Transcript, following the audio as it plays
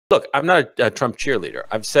look, I'm not a Trump cheerleader.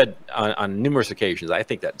 I've said on numerous occasions, I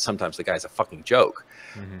think that sometimes the guy's a fucking joke.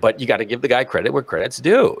 But you got to give the guy credit where credit's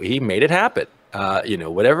due. He made it happen. You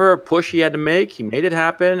know, whatever push he had to make, he made it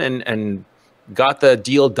happen and got the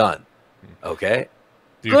deal done. Okay,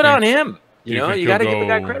 good on him. You know, you got to give the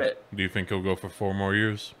guy credit. Do you think he'll go for 4 more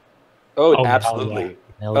years? Oh, absolutely.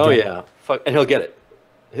 Oh yeah. Fuck, and he'll get it.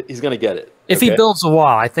 He's gonna get it if he builds the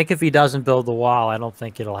wall. I think if he doesn't build the wall, I don't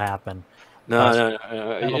think it'll happen. No.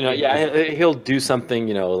 You know, yeah, he'll do something,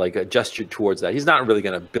 you know, like a gesture towards that. He's not really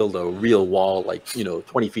going to build a real wall, like, you know,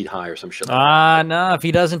 20 feet high or some shit. No, if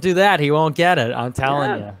he doesn't do that, he won't get it. I'm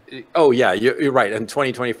telling you. Oh yeah, you're right. In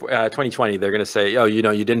 2020, they're going to say, oh, you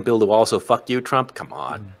know, you didn't build a wall, so fuck you, Trump. Come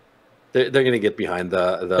on, they're going to get behind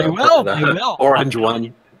the orange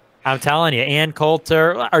one. I'm telling you, Ann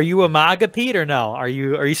Coulter. Are you a MAGA, Pete, or no? Are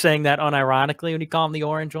you saying that unironically when you call him the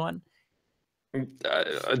orange one? No,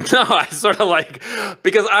 I sort of like,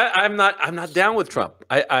 because I'm not down with Trump.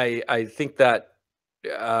 I think that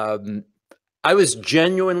I was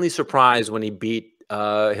genuinely surprised when he beat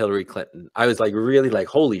Hillary Clinton. I was like really like,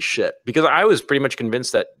 holy shit, because I was pretty much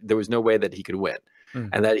convinced that there was no way that he could win,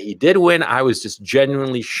 and that he did win. I was just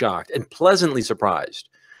genuinely shocked and pleasantly surprised,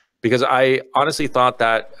 because I honestly thought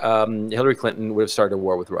that Hillary Clinton would have started a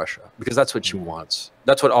war with Russia, because that's what she wants.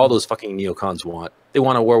 That's what all those fucking neocons want. They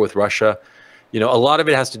want a war with Russia. You know, a lot of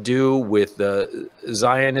it has to do with the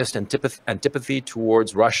Zionist antipathy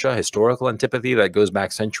towards Russia, historical antipathy that goes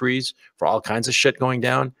back centuries for all kinds of shit going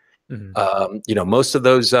down. You know, most of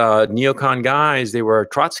those neocon guys, they were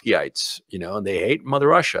Trotskyites, you know, and they hate Mother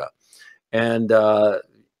Russia. And,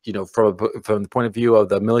 you know, from the point of view of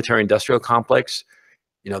the military-industrial complex,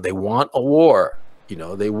 you know, they want a war. You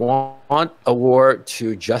know, they want a war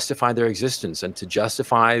to justify their existence and to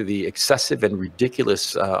justify the excessive and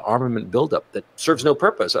ridiculous armament buildup that serves no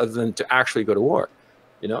purpose other than to actually go to war.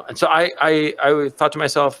 You know, and so I thought to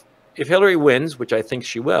myself, if Hillary wins, which I think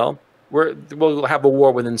she will, we'll have a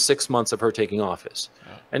war within 6 months of her taking office.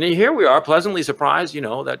 And here we are, pleasantly surprised, you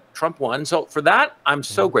know, that Trump won. So for that, I'm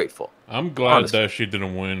so grateful. I'm glad that she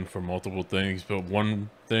didn't win for multiple things, but one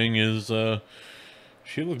thing is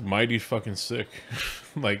she looked mighty fucking sick.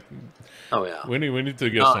 Like, oh yeah, we need to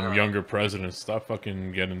get some younger presidents. Stop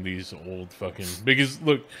fucking getting these old fucking. Because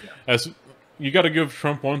look, as you got to give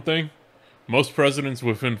Trump one thing. Most presidents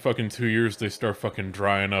within fucking 2 years they start fucking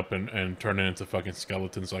drying up and turning into fucking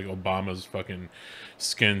skeletons. Like Obama's fucking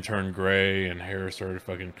skin turned gray and hair started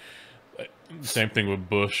fucking. Same thing with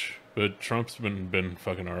Bush, but Trump's been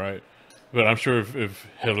fucking all right. But I'm sure if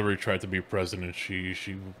Hillary tried to be president, she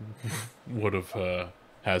would have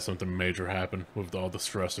had something major happen with all the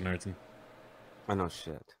stress and everything. I know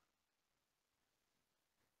shit.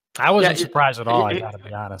 I wasn't surprised at all. I gotta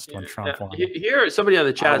be honest. When Trump won, here somebody on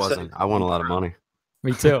the chat said, I won a lot of money.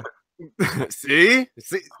 Me too. See,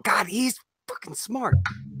 God, he's fucking smart.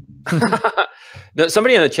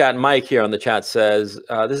 Somebody in the chat, Mike here on the chat says,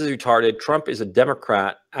 "This is retarded. Trump is a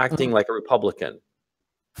Democrat acting like a Republican."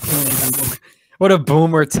 What a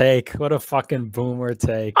boomer take! What a fucking boomer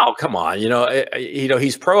take! Oh come on, you know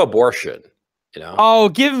he's pro-abortion. You know? Oh,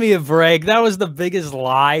 give me a break. That was the biggest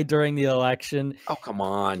lie during the election. Oh, come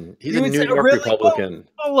on. He's a New York Republican.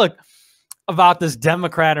 Oh, look, about this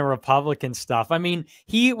Democrat and Republican stuff. I mean,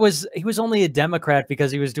 he was only a Democrat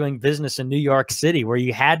because he was doing business in New York City, where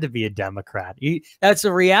you had to be a Democrat. That's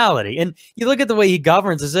a reality. And you look at the way he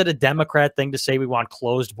governs. Is it a Democrat thing to say we want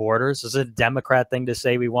closed borders? Is it a Democrat thing to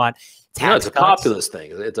say we want tax cuts? It's a populist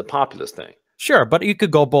thing. It's a populist thing. Sure, but you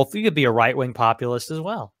could go both. You could be a right-wing populist as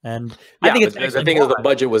well. And yeah, I think the thing is the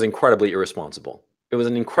budget was incredibly irresponsible. It was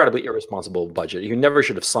an incredibly irresponsible budget. You never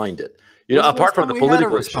should have signed it. You know, apart from the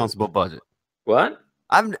political responsible budget. What?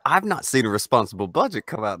 I've not seen a responsible budget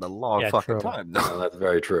come out in a long fucking time. No, that's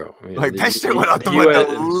very true. I mean, like that shit went out the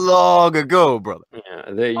window long ago, brother.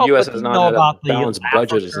 Yeah, the U.S. has not had a balanced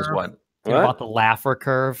budget since what? About the Laffer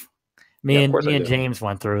curve. Me and James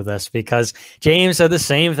went through this because James said the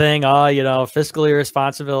same thing. Oh, you know, fiscal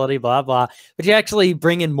irresponsibility, blah, blah. But you actually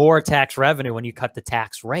bring in more tax revenue when you cut the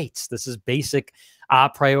tax rates. This is basic a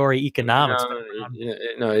priori economics.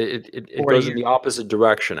 It goes in the opposite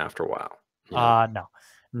direction after a while. No.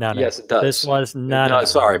 Yes, it does. This was no.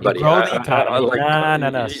 Sorry, buddy. No.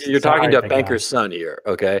 You're talking to a banker's son here,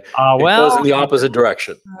 okay? Well, it goes in the opposite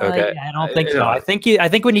direction. Okay, I don't think so. I think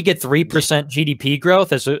when you get 3% GDP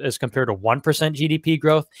growth as compared to 1% GDP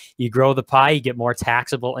growth, you grow the pie, you get more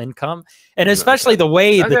taxable income, and especially the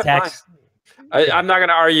way the tax. I'm not going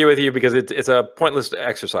to argue with you because it's a pointless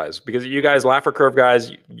exercise. Because you guys, Laffer curve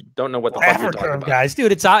guys, you don't know what the fuck you're talking about. Guys,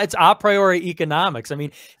 dude, it's a priori economics. I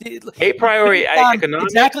mean, a priori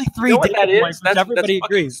economics. Exactly three data points. That's everybody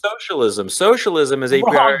agrees. Socialism. Socialism is a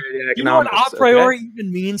priori economics. You know what a priori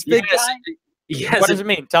even means, big guy? Yes. What does it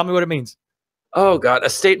mean? Tell me what it means. Oh God, a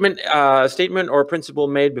statement or principle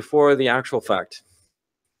made before the actual fact.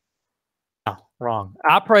 No, wrong.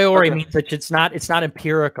 A priori means that it's not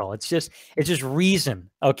empirical. It's just reason.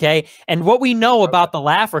 Okay. And what we know about the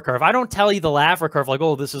Laffer curve, I don't tell you the Laffer curve like,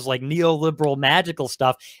 oh, this is like neoliberal magical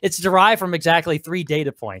stuff. It's derived from exactly 3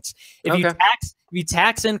 data points. If you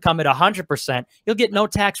tax income at 100%, you'll get no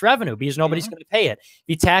tax revenue because nobody's going to pay it.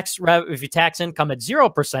 If you tax income at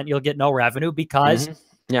 0%, you'll get no revenue because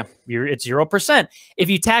it's 0%. If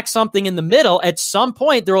you tax something in the middle, at some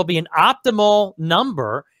point there will be an optimal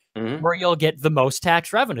number where you'll get the most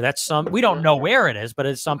tax revenue. That's we don't know where it is, but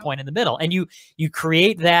at some point in the middle. And you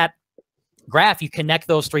create that graph, you connect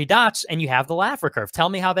those 3 dots, and you have the Laffer curve. Tell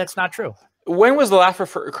me how that's not true. When was the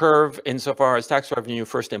Laffer curve insofar as tax revenue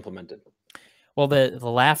first implemented? Well, the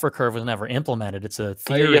Laffer curve was never implemented. It's a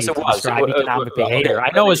theory to describe economic behavior. I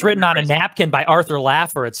know it was written on a napkin by Arthur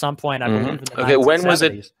Laffer at some point. I believe in the 1970s. When was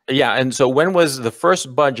it? Yeah, and so when was the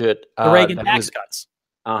first budget? The Reagan tax cuts.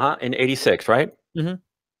 In '86, right?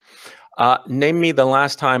 Name me the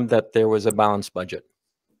last time that there was a balanced budget.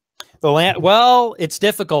 Well, it's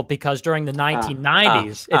difficult because during the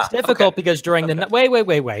 1990s, it's difficult because during the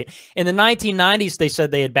wait. In the 1990s, they said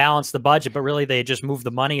they had balanced the budget, but really they had just moved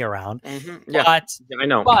the money around. I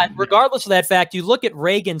know. But regardless of that fact, you look at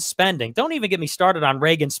Reagan's spending. Don't even get me started on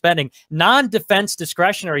Reagan's spending. Non-defense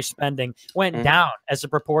discretionary spending went down as a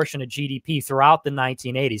proportion of GDP throughout the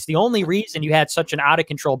 1980s. The only reason you had such an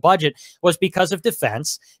out-of-control budget was because of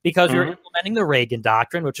defense, because you're implementing the Reagan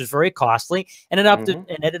doctrine, which is very costly, and it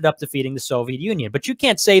ended up defeating the Soviet Union. But you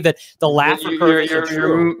can't say that the Laffer curve is true.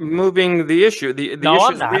 You're moving the issue. The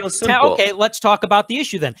issue is real simple. Okay, let's talk about the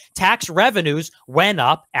issue then. Tax revenues went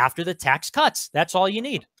up after the tax cuts. That's all you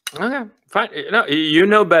need. Okay, fine. No, you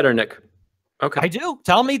know better, Nick. Okay, I do.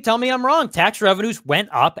 Tell me I'm wrong. Tax revenues went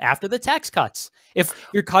up after the tax cuts. If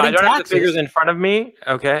you're cutting taxes, I don't have the figures in front of me.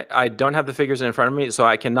 Okay, I don't have the figures in front of me, so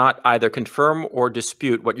I cannot either confirm or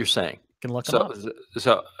dispute what you're saying. Can look them up.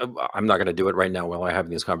 So I'm not going to do it right now while I'm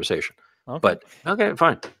having this conversation. Okay. But okay,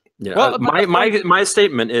 fine. Yeah, my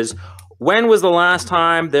statement is: when was the last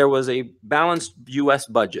time there was a balanced U.S.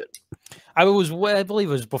 budget? I believe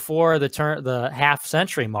it was before the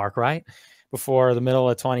half-century mark, right? Before the middle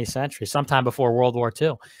of the 20th century, sometime before World War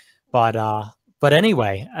II. But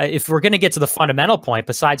anyway, if we're going to get to the fundamental point,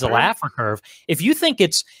 besides the Laffer curve, if you think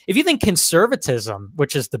conservatism,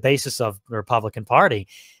 which is the basis of the Republican Party,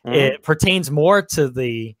 it pertains more to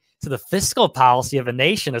the fiscal policy of a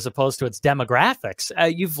nation as opposed to its demographics,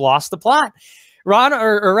 you've lost the plot.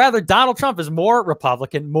 Donald Trump is more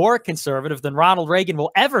Republican, more conservative than Ronald Reagan will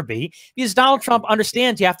ever be, because Donald Trump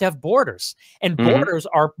understands you have to have borders, and borders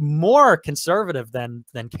are more conservative than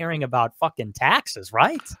caring about fucking taxes,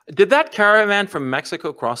 right? Did that caravan from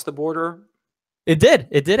Mexico cross the border? It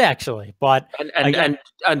did actually, but and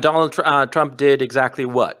Donald Trump did exactly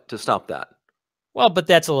what to stop that? Well, but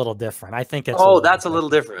that's a little different. I think it's that's a little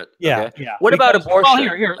different. Yeah, okay. Yeah. What about abortion?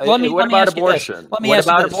 Let me ask you this. What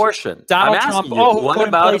about abortion? Donald Trump. What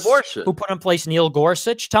about abortion? Who put in place Neil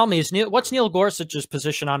Gorsuch? Tell me, what's Neil Gorsuch's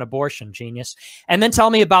position on abortion, genius? And then tell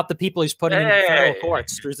me about the people he's putting in the federal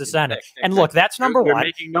courts through the Senate. And look, that's number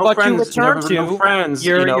one. But you return to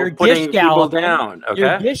your gish galloping down.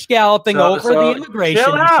 You're gish galloping over the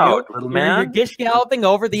immigration issue. You're gish galloping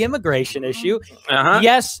over the immigration issue.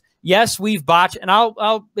 Yes, we've botched, and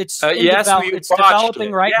it's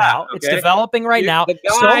developing right now. Okay. It's developing right now. The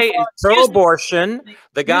guy is pro-abortion.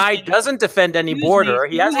 The guy doesn't defend any border.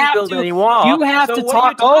 He hasn't built any wall. You have to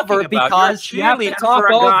talk over because you have to talk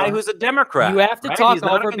over. A guy who's a Democrat. You have to talk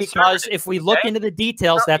over because if we look into the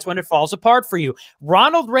details, that's when it falls apart for you.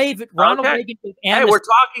 Ronald Reagan. Hey, we're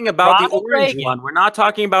talking about the orange one. We're not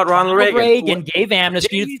talking about Ronald Reagan. Reagan gave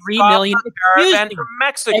amnesty to 3 million. Caravan from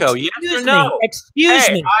Mexico. Yes or no? Excuse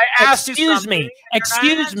me. Excuse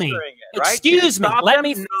me. Let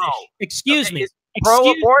me finish. Excuse me.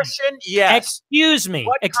 Pro-abortion, yes. Excuse me.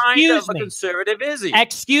 What kind of a conservative is he?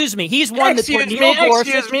 Excuse me. He's one that put Neil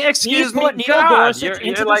Gorsuch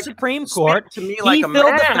into the Supreme Court. He filled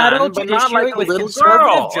the federal judiciary with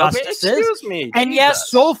conservative justices. And yes,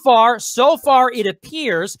 so far, it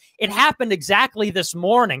appears it happened exactly this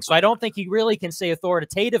morning. So I don't think he really can say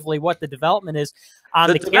authoritatively what the development is on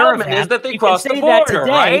the development caravan. is that they You crossed can the say that border,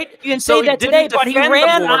 today. right? You can So say that today, but he defend the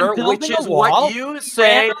ran border, on building which a is wall. what you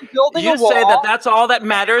say. You A say wall. that that's all that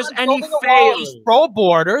matters, and he Building a wall. failed. He's pro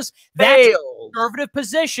borders. That's a Failed. conservative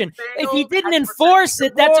position. If he Failed didn't at enforce protecting it,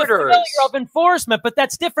 the that's a borders. failure of enforcement. But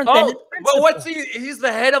that's different than in Oh, principle. but what's he? He's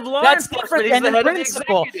the head of law That's enforcement. different He's than the in head of the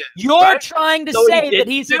principle. executive. You're right? trying to So he say that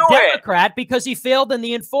didn't he's a do it. Democrat because he failed in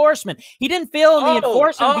the enforcement. He didn't fail in the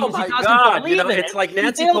enforcement because my he doesn't God! believe You know, in it's it. like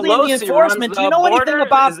Nancy He failed in the Pelosi enforcement. runs Do you the know anything border?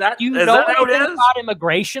 about? Is that Do you is know that how it anything is? about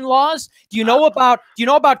immigration laws? Do you know about? Do you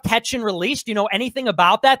know about catch and release? Do you know anything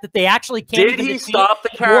about that? That they actually can't. Did even he detain stop the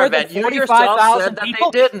more than caravan? You yourself 45,000 said that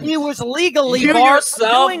people? they didn't. He was legally You barred from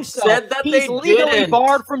yourself doing so. said that He's they legally didn't.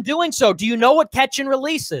 barred from doing so. Do you know what catch and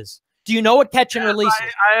release is? Do you know what catch and release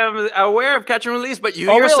is? I am aware of catch and release, but you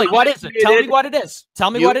Oh, yourself really? What is it? Tell me what it is. Tell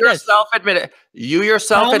me what it is. You yourself admitted. You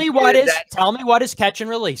yourself Tell me what admitted is. that Tell me what is catch and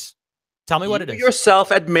release. Tell me what it you is. yourself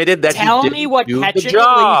admitted that Tell he me didn't what do catch the and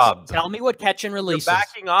job. release. Tell me what catch and release You're is.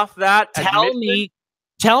 backing off that. Tell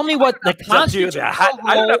admission? me what the constitutional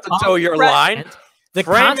I don't have to toe your line. The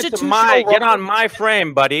Frame it to my. Get on my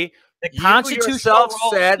frame, buddy. The You constitutional yourself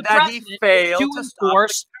role said of the that he president failed is to stop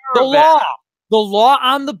enforce the the caravan. law. The law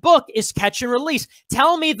on the book is catch and release.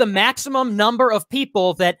 Tell me the maximum number of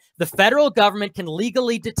people that the federal government can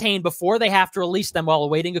legally detain before they have to release them while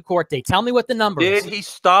awaiting a court date. Tell me what the number is. Did he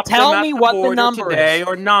stop Tell them at me the what the border number today is.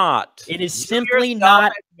 or not? It is You simply yourself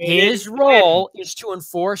not admitted his he role didn't. is to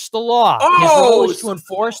enforce the law. His role is to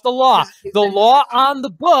enforce the law. The law on the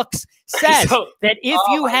books says that if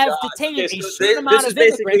you have detained a certain amount of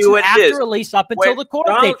immigrants, you have to release up until the court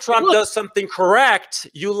date. Donald Trump does something correct,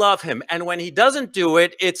 you love him, and when he doesn't do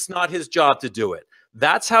it, it's not his job to do it.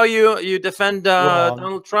 That's how you defend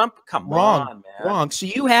Donald Trump? Come on, man. Wrong. So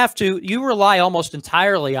you rely almost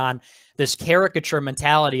entirely on this caricature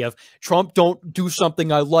mentality of Trump don't do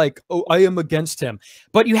something I like. Oh, I am against him.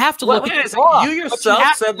 But you have to look at the law. You yourself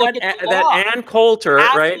said that Ann Coulter,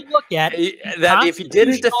 right? Look at that if he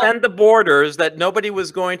didn't defend the borders, that nobody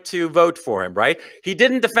was going to vote for him, right? He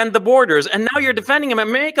didn't defend the borders, and now you're defending him.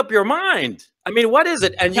 And make up your mind. I mean, what is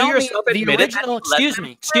it? And you yourself admitted excuse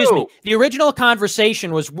me. The original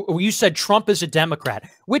conversation was you said Trump is a Democrat,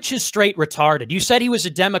 which is straight retarded. You said he was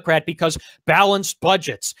a Democrat because balanced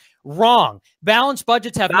budgets. Wrong. Balanced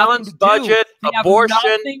budgets have balanced nothing to budget, do. abortion,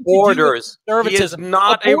 borders. He is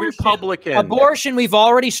not a Republican. Abortion, we've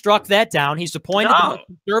already struck that down. He's appointed the most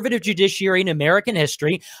conservative judiciary in American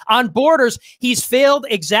history. On borders, he's failed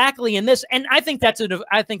exactly in this, and I think that's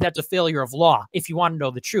a failure of law. If you want to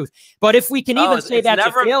know the truth, but if we can even say that's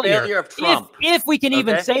a failure of Trump. If we can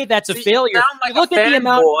even say that's a failure, look at the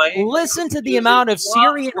amount. Listen to the amount of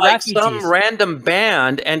Syrian refugees. Some random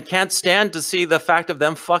band and can't stand to see the fact of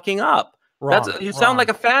them fucking up. You sound like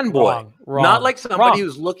a fanboy, not like somebody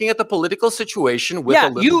who's looking at the political situation with a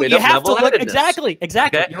little bit of level-headedness. Exactly.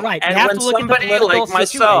 Okay? You're right. And you have when to look somebody at the political like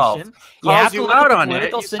myself situation. calls you out on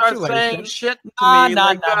it, you start saying shit to me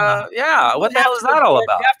yeah, what the hell is that all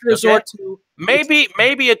about? You have to resort to maybe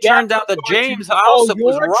it turned out that James Allso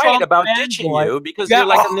was right about ditching you because you're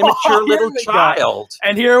like an immature little child.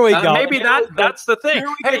 And here we go. Maybe that's the thing.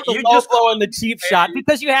 Hey, you just blowing the cheap shot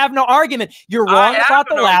because you have no argument. You're wrong about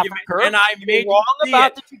the laughing curve. And I made wrong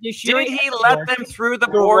about the judiciary. Did he let them through the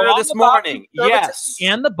border this morning? Yes.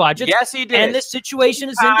 And the budget. Yes, he did. And this situation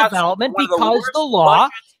is in development because the law.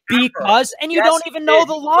 And you don't even know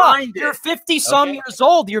the law. You're 50-some years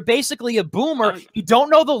old. You're basically a boomer. You don't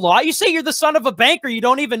know the law. You say you're the son of a banker. You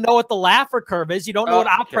don't even know what the Laffer curve is. You don't know what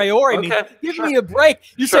a priori means. Give me a break.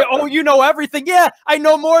 You say, oh, you know everything. Yeah, I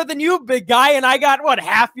know more than you, big guy, and I got,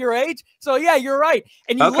 half your age? So, yeah, you're right.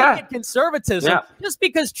 And you look at conservatism. Just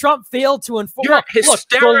because Trump failed to enforce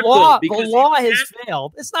the law has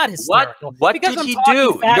failed. It's not hysterical. What did he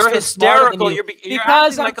do? You're hysterical. You're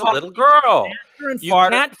acting like a little girl. You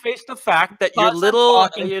can't face the fact that your little,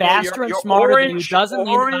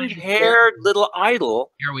 orange-haired little idol.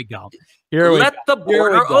 Here we go. Let the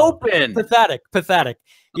border open. Pathetic.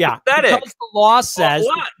 Yeah, because the law says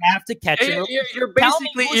you have to catch it. You're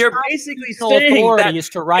basically saying that is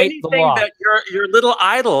to write the law. That your little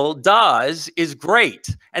idol does is great,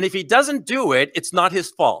 and if he doesn't do it, it's not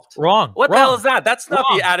his fault. Wrong. What the hell is that? That's not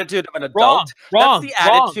the attitude of an adult. That's the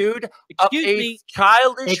attitude of a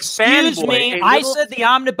childish fanboy. Excuse me. I said the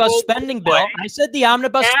omnibus spending bill. I said the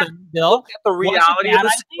omnibus spending bill. Look at the reality of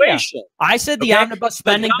the situation. I said the omnibus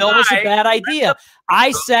spending bill was a bad idea.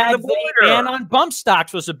 I said the ban on bump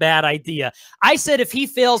stocks was a bad idea. I said if he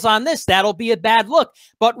fails on this, that'll be a bad look.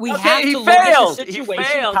 But we have to look at the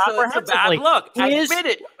situation comprehensively. I admit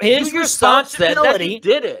it. His responsibility. You yourself said that you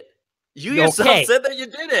did it. You yourself said that you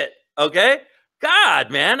did it. Okay?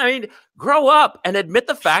 God, man. I mean, grow up and admit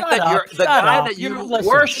the fact that you're the guy that you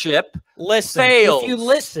worship. Listen, fails. if you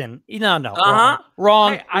listen, no,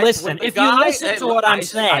 wrong. Listen, if you listen to what I'm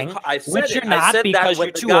saying, which you're not because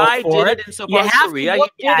you're too old for it, you have to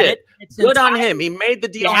look at it. Good on him. He made the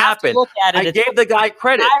deal happen. I gave the guy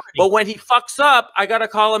credit, but when he fucks up, I gotta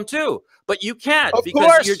call him too. But you can't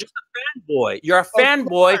because you're just a fanboy. You're a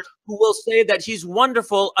fanboy who will say that he's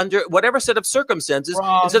wonderful under whatever set of circumstances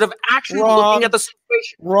instead of actually looking at the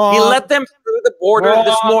situation. He let them through the border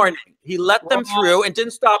this morning. He let them through and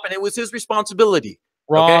didn't stop, and it was his responsibility.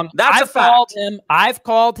 Wrong. Okay? That's a fact. I've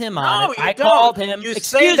called him on it. I called him. You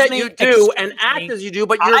say that you do and act as you do,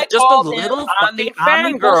 but you're just a little fucking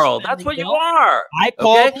fangirl. That's what you are. I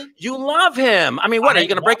called him. You love him. I mean, what, are you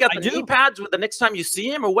going to break out the knee pads with the next time you see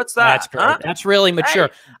him, or what's that? That's great. Huh? That's really mature.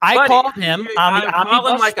 I called him on the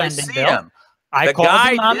omnibus spending bill. I called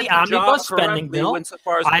him on the omnibus spending bill.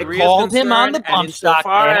 I called him on the bump stock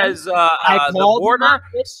bill. I called him on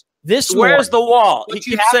this. Where's the wall? He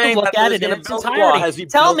keeps saying that he's going to build the wall.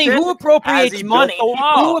 Tell me who appropriates money?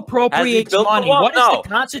 Who appropriates money? What is the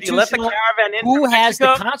constitutional? Who has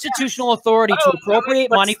the constitutional authority to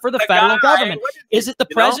appropriate money for the federal government? Is it the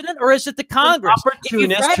president or is it the Congress? If you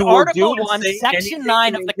read Article 1, Section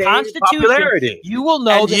 9 of the Constitution, you will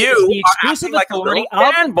know that it's the exclusive authority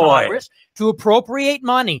of the Congress to appropriate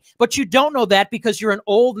money. But you don't know that because you're an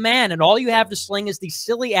old man and all you have to sling is these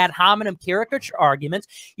silly ad hominem caricature arguments.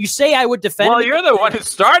 You say I would defend. Well, you're the one who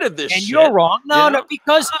started this and you're wrong. No,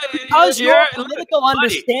 because your political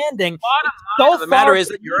understanding. The matter is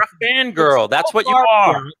that you're a fangirl. That's what you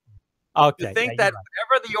are. Okay. You think that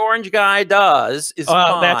whatever the orange guy does is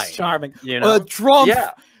fine. That's charming. You know?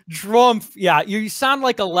 Trump, you sound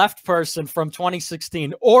like a left person from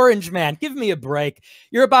 2016. Orange man, give me a break.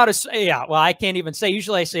 You're about as well, I can't even say.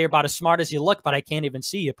 Usually I say you're about as smart as you look, but I can't even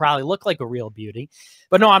see. You probably look like a real beauty.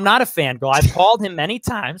 But no, I'm not a fangirl. I've called him many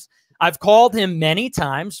times.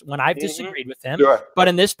 When I've disagreed with him. Sure. But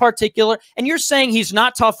in this particular, and you're saying he's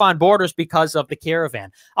not tough on borders because of the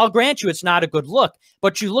caravan. I'll grant you it's not a good look,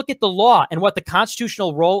 but you look at the law and what the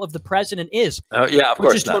constitutional role of the president is. Oh, yeah, of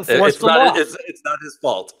course not. It's not his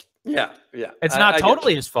fault. Yeah. It's not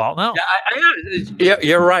totally his fault, no. Yeah,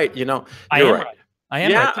 you're right. You know, you're right. I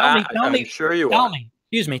am right. Tell me. I'm sure you are.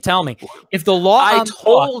 Excuse me. Tell me if the law. I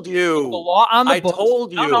told you. The law on the books. I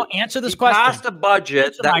told you. No, answer this question. Passed a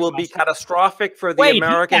budget that will be catastrophic for the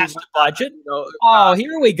Americans. He passed a budget.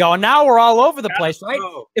 Here we go. Now we're all over the place, right?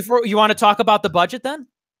 If you want to talk about the budget, then.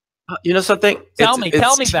 You know something? Tell me,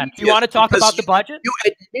 Ben. Do you want to talk about the budget? You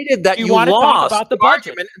admitted that you want to talk lost about the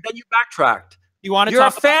budget, and then you backtracked. You want to You're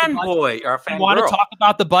talk a fanboy. You're a fan. You want to talk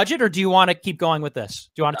about the budget, or do you want to keep going with this?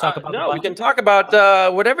 Do you want to talk about the budget? No, we can talk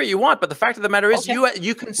about whatever you want, but the fact of the matter is, you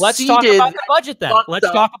conceded. Let's talk about the budget then. Let's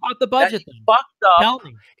talk about the budget then. Fucked up. Tell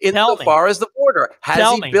me. Insofar as the border,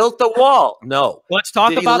 has he built the wall? No. Let's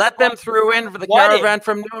talk about. Did he let them through in for the caravan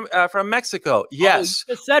from Mexico? Yes.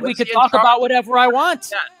 You just said we could talk about whatever I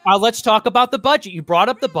want. Let's talk about the budget. You brought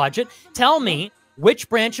up the budget. Tell me. Which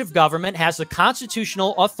branch of government has the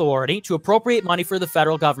constitutional authority to appropriate money for the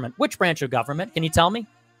federal government? Which branch of government? Can you tell me?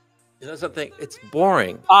 You know something? It's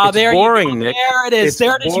boring. It's boring, Nick. There it is.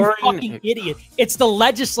 There it is, you fucking idiot. It's the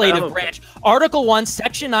legislative branch. Article 1,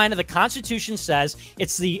 Section 9 of the Constitution says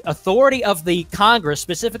it's the authority of the Congress,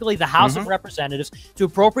 specifically the House of Representatives, to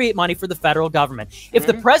appropriate money for the federal government. If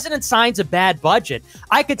the president signs a bad budget,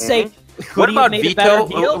 I could say, what about veto?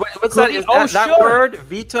 What's that? Is that word?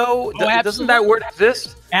 Veto? Doesn't that word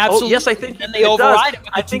exist? Absolutely. Yes, I think and they override it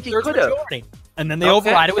with a two-thirds majority. And then they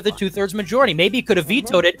override it with a two-thirds majority. Maybe he could have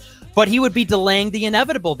vetoed it, but he would be delaying the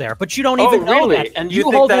inevitable there. But you don't even know that. And you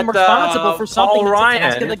hold him responsible for something that's a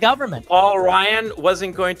task of the government. Paul Ryan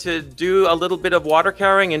wasn't going to do a little bit of water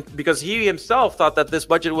carrying because he himself thought that this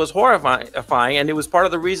budget was horrifying, and it was part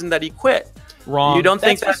of the reason that he quit. Wrong. You don't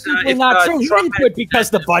think that's simply not true? He didn't quit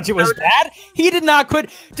because the budget was bad. He did not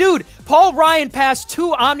quit. Dude, Paul Ryan passed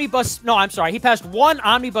he passed one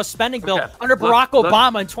omnibus spending bill under Barack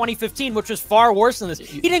Obama in 2015, which was far worse than this.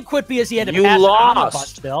 He didn't quit because he had to pass an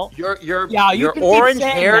omnibus bill. Your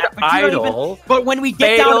orange-haired idol. But when we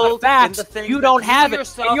get down to the facts, you don't have it.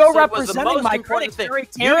 And you're representing my critics very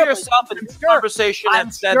terribly. You yourself in this conversation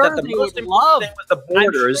have said that the most important thing was the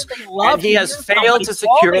borders, and he has failed to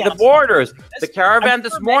secure the borders. The caravan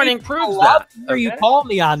this morning proves that. You call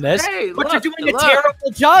me on this, but you're doing a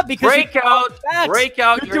terrible job because break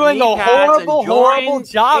out you're doing a horrible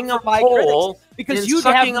job for my critics because in you have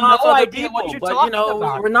sucking no off other idea people, what you're but, talking you know,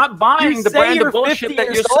 about. we're not buying You the say brand you're of bullshit 50 that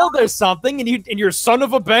years you're old selling. or something, and you're son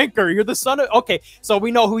of a banker. You're the son of. Okay, so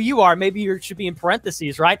we know who you are. Maybe you should be in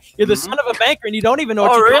parentheses, right? You're the son of a banker, and you don't even know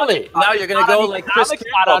what Oh, you're really? talking about. Now you're going to go like Chris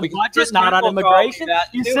economics, Campbell, not on because budget, Chris not on Campbell called me immigration. that,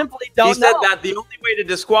 You too. simply don't He said know. that the only way to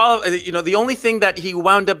disqualify, you know, the only thing that he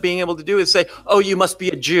wound up being able to do is say, "Oh, you must be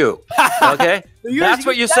a Jew." Okay, that's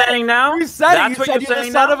what you're saying now. You said that's it. You what said you're you're the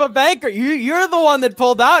saying son now? of a banker. You're the one that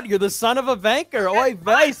pulled out. You're the son of a banker. Oy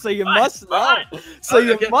vey. So you must know. So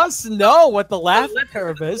you must know what the laughing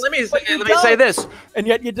curve is. Let me but you say, let me say don't. this. And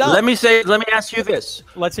yet you don't. Let me ask you this.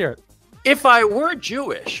 Let's hear it. If I were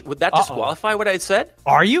Jewish, would that disqualify what I said?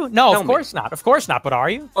 Are you? No, Tell of course not. Of course not. But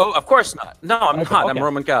are you? Oh, of course not. No, I'm not. I'm okay.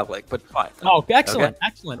 Roman Catholic, but fine. Oh, excellent, Okay.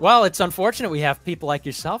 excellent. Well, it's unfortunate we have people like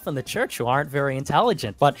yourself in the church who aren't very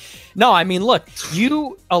intelligent. But no, I mean, look,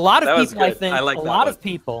 a lot of That was people, I good. think, I like a that lot one. of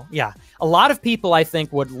people, a lot of people, I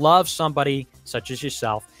think, would love somebody such as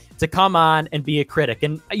yourself to come on and be a critic.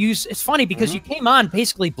 And it's funny because you came on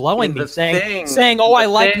basically blowing me, saying, "Oh, I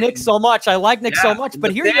like Nick so much. I like Nick so much."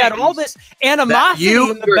 But here you had all this animosity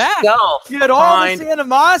in the back. You had all this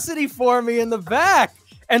animosity for me in the back.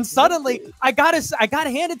 And suddenly, I gotta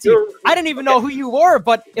hand it to you. I didn't even know who you were,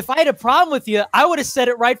 but if I had a problem with you, I would have said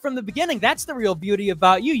it right from the beginning. That's the real beauty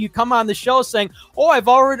about you. You come on the show saying, "Oh, I've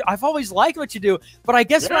always liked what you do," but I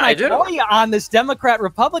guess when I call you on this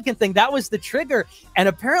Democrat-Republican thing, that was the trigger. And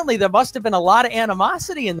apparently, there must have been a lot of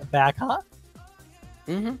animosity in the back, huh?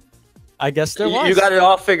 Mm-hmm. I guess there was. You got it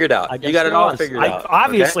all figured out. You got it all figured out.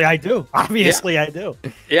 Obviously, I do. Obviously, I do.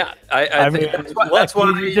 Yeah, I mean, that's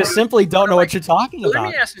why you just simply don't know what you're talking about.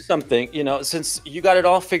 Let me ask you something. You know, since you got it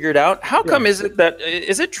all figured out, how come is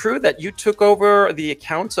it true that you took over the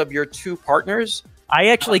accounts of your two partners? I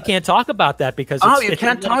actually can't talk about that because you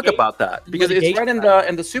can't talk about that because it's right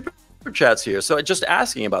in the super chats here. So just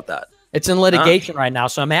asking about that. It's in litigation right now,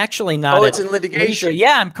 so I'm actually not. Oh, it's in litigation.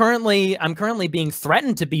 Yeah, I'm currently being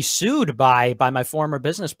threatened to be sued by my former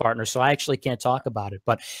business partner, so I actually can't talk about it.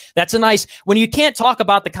 But that's a nice when you can't talk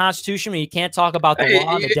about the Constitution, when you can't talk about the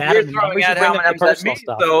law, the data, you're throwing out M&Ms at me,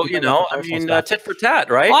 so you know, I mean, tit for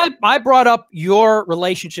tat, right? I brought up your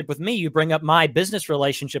relationship with me. You bring up my business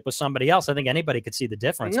relationship with somebody else. I think anybody could see the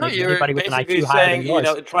difference. No, you're anybody with an basically IQ higher saying, than yours.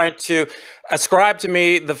 you know, trying to ascribe to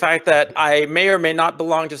me the fact that I may or may not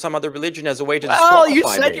belong to some other religion as a way to Well, you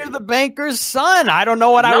said you're the banker's son. I don't know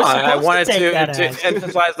what I was supposed to take that as. to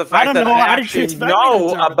emphasize the fact that I actually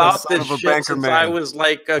know about this shit since I was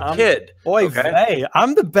like a kid. Boy, okay?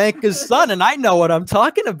 I'm the banker's son, and I know what I'm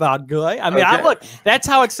talking about, Guy. I mean, look, that's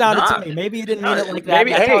how it sounded to me. Maybe you didn't mean it like that.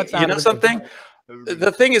 Maybe, hey, you know something?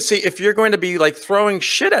 The thing is, see, if you're going to be like throwing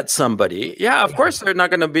shit at somebody, yeah, of course they're not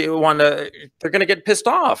going to they're going to get pissed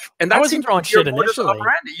off. And that's throwing shit initially.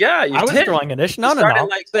 Yeah, you I was throwing initially. No,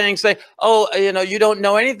 like saying, "Oh, you know, you don't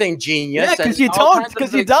know anything, genius." Yeah, because you don't.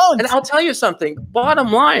 Because you don't. And I'll tell you something.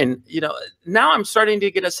 Bottom line, you know, now I'm starting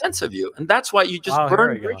to get a sense of you, and that's why you just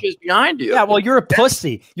burn bridges behind you. Yeah, well, you're a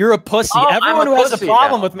pussy. You're a pussy. Everyone who has a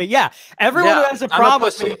problem with me, everyone who has a problem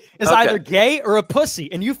with me is either gay or a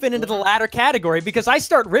pussy, and you fit into the latter category. Because I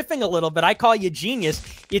start riffing a little bit, I call you genius.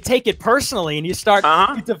 You take it personally, and you start.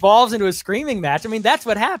 It devolves into a screaming match. I mean, that's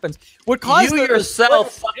what happens. What caused you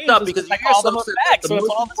yourself fucked up because you yourself said that the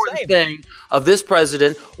most important thing of this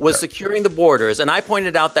president was securing the borders, and I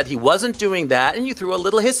pointed out that he wasn't doing that, and you threw a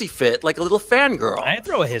little hissy fit, like a little fangirl. I didn't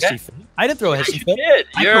throw a hissy fit. I didn't throw a hissy fit.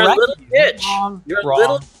 You're a little bitch. You're a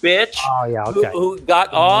little bitch. Oh yeah, okay. Who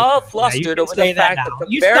got all flustered over the fact that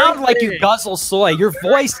you sound like you guzzle soy. Your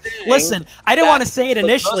voice. Listen, I didn't want to say it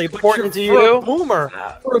initially, but for a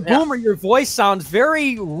boomer, your voice sounds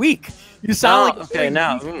very weak. You sound like a weak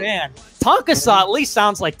man. Tonkasaw at least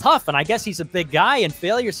sounds like tough, and I guess he's a big guy, and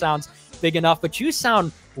failure sounds big enough. But you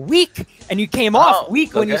sound weak, and you came off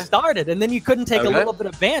weak when you started, and then you couldn't take a little bit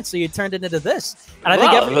of band, so you turned it into this. And I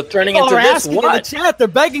think everyone turning into this. In the chat, they're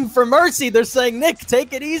begging for mercy. They're saying, "Nick,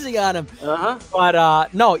 take it easy on him."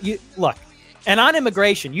 But no, you look. And on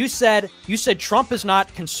immigration, you said Trump is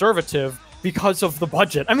not conservative because of the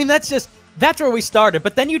budget. I mean, that's where we started.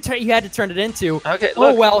 But then you had to turn it into,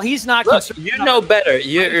 well, he's not conservative. You know better.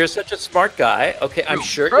 You're such a smart guy. Okay, I'm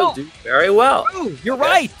sure you'll do very well. You're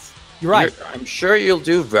right. You're right. I'm sure you'll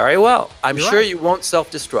do very well. I'm sure you won't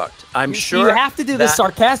self-destruct. I'm sure you have to do this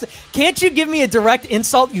sarcastic. Can't you give me a direct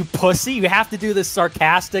insult, you pussy? You have to do this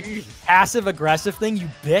sarcastic, passive-aggressive thing, you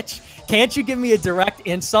bitch. Can't you give me a direct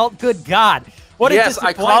insult? Good God. What yes,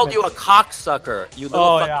 I called you a cocksucker, you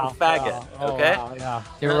little fucking faggot. Okay?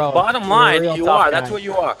 You're bottom line, you are. That's what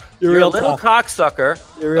you are. You're a little cocksucker.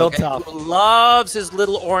 You're real tough. Who loves his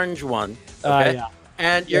little orange one. Okay?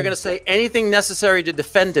 and you're going to say anything necessary to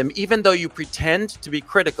defend him, even though you pretend to be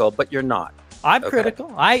critical, but you're not. I'm critical.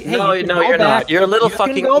 No, you're not. You're a little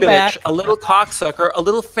fucking bitch, a little cocksucker, a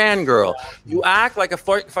little fangirl. You act like a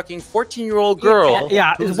fucking 14-year-old girl.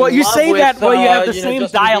 Yeah. Well, you say that. Well, you have the same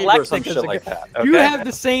dialectic as a girl. Okay? You have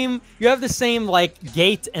the same. You have the same like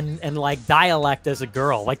gait and like dialect as a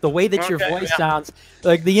girl. Like the way that your voice sounds.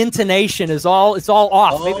 Like the intonation is all. It's all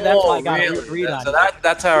off. Maybe that's why I got to read on. So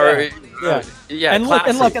that's how. Yeah. And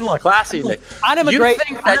look. Classy. Nick. You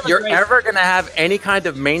think that you're ever going to have any kind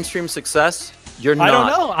of mainstream success? You're not.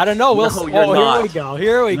 I don't know.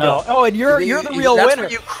 Here we go. Oh, and you're the real winner. That's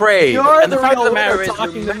what you crave. You're the real winner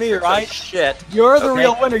talking to me, right? Shit. You're the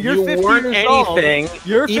real winner. You're 50 years old.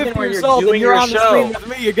 You're 50 years old, and you're on the screen with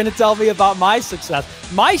me. You're going to tell me about my success.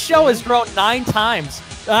 My show has grown 9 times,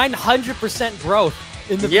 900% growth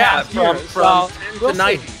in the past year. From 10 to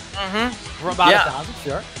 90. From about 1,000,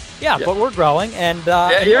 sure. Yeah, but we're growing, and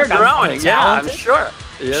you're growing. Yeah, I'm sure.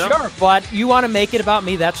 Sure, but you want to make it about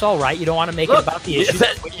me, that's all right. You don't want to make it about the issue.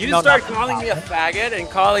 You start calling me a faggot and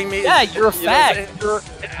calling me... Yeah, you're a fag.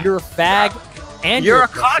 You're a fag, and you're a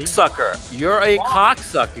cocksucker. You're a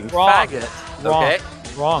cocksucking faggot. Okay?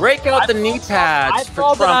 Wrong. Break out the knee pads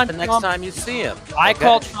for Trump the next time you see him. I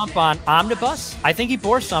called Trump on omnibus. I think he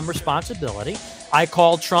bore some responsibility. I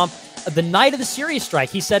called Trump the night of the Syria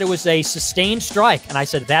strike. He said it was a sustained strike, and I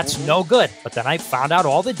said, that's no good. But then I found out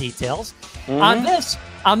all the details. On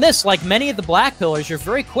this, like many of the black pillars, you're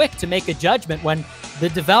very quick to make a judgment when the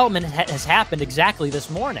development has happened exactly this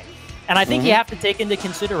morning. And I think you have to take into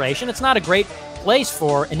consideration, it's not a great place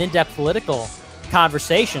for an in-depth political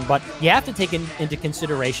conversation, but you have to take into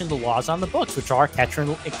consideration the laws on the books, which are catch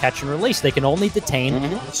and release. They can only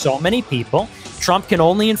detain so many people. Trump can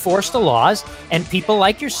only enforce the laws, and people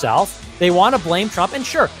like yourself, they want to blame Trump. And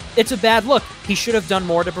sure, it's a bad look. He should have done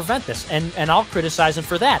more to prevent this, and I'll criticize him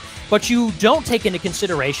for that. But you don't take into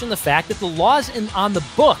consideration the fact that the laws on the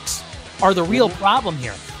books are the real problem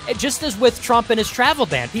here. Just as with Trump and his travel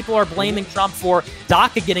ban, people are blaming Trump for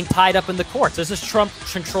DACA getting tied up in the courts. As if Trump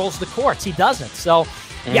controls the courts, he doesn't. So,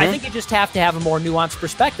 yeah, I think you just have to have a more nuanced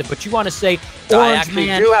perspective. But you want to say orange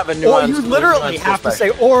man, do have a nuanced, you literally have to say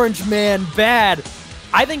orange man bad.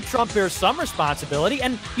 I think Trump bears some responsibility,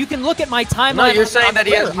 and you can look at my timeline. No, you're saying that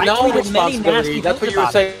he has no responsibility. That's what you were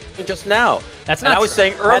saying just now. That's not true. I was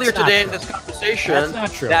saying earlier today in this conversation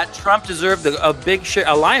that Trump deserved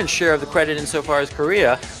a lion's share of the credit insofar as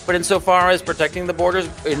Korea, but insofar as protecting the borders,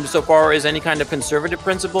 insofar as any kind of conservative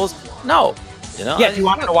principles, no. Yeah, do you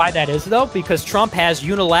want to know why that is, though? Because Trump has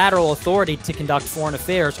unilateral authority to conduct foreign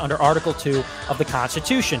affairs under Article 2 of the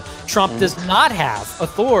Constitution. Trump does not have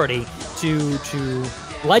authority to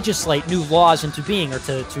legislate new laws into being or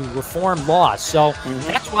to reform laws. So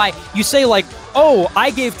that's why you say, like, oh, I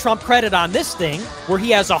gave Trump credit on this thing where he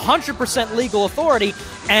has 100% legal authority,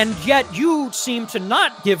 and yet you seem to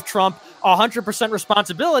not give Trump 100%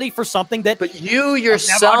 responsibility for something that... But you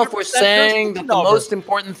yourself were saying that the most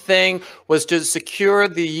important thing was to secure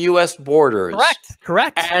the U.S. borders.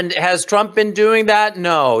 Correct. And has Trump been doing that?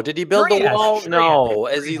 No. Did he build the wall? No.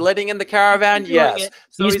 Is he letting in the caravan? Yes.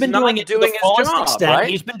 So he's been doing it to the fullest extent. Right?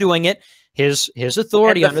 He's been doing it. His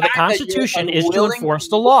authority under the Constitution is to enforce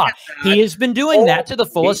the law. He has been doing that to the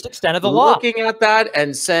fullest extent of the law. Looking at that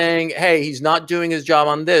and saying, hey, he's not doing his job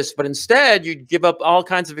on this, but instead you give up all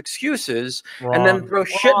kinds of excuses and then throw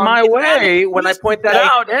shit my way when I point that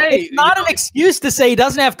out. Hey, it's not an excuse to say he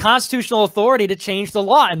doesn't have constitutional authority to change the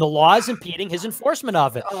law, and the law is impeding his enforcement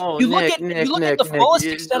of it. You look at the fullest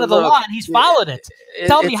extent of the law, and he's followed it.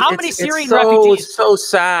 Tell me, how many Syrian refugees? So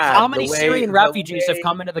sad. How many Syrian refugees have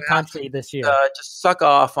come into the country this year? Just suck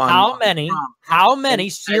off on how many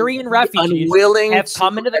Syrian refugees have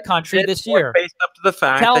come into the country this year? Based up to the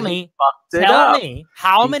fact tell me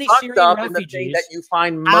how many Syrian refugees that you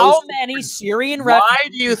find most. How many Syrian refugees? Why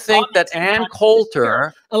do you think that Ann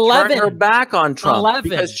Coulter turned her back on Trump?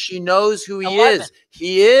 Because she knows who he is.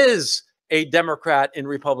 He is a Democrat in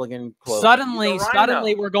Republican clothes.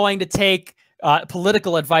 Suddenly, we're going to take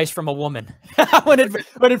political advice from a woman when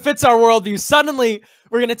it fits our worldview. Suddenly,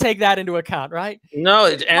 we're going to take that into account, right? No,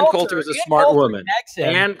 Ann Coulter is a smart woman.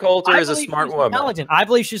 Ann Coulter is a smart woman. Intelligent. I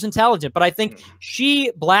believe she's intelligent, but I think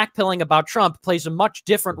she blackpilling about Trump plays a much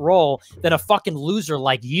different role than a fucking loser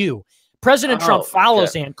like you. President Trump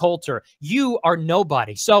follows Ann Coulter. You are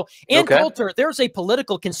nobody. So Ann Coulter, there's a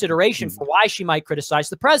political consideration for why she might criticize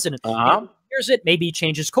the president. hears it, maybe he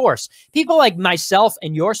changes course. People like myself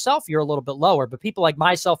and yourself, you're a little bit lower, but people like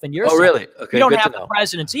myself and yourself, oh, really? Okay, we don't good have to the know.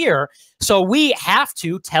 president's ear. So we have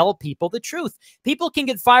to tell people the truth. People can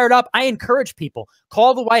get fired up. I encourage people,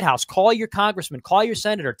 call the White House, call your congressman, call your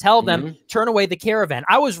senator, tell them, turn away the caravan.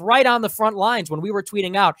 I was right on the front lines when we were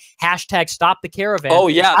tweeting out hashtag stop the caravan. Oh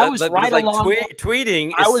yeah, I was right like along.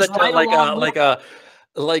 tweeting I is was such right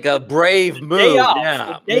like a brave move.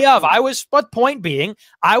 The day of, I was, but point being,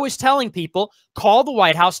 I was telling people, call the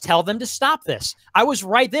White House, tell them to stop this. I was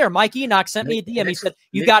right there. Mike Enoch sent me a DM. He said,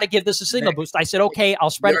 you got to give this a signal boost. I said, okay, I'll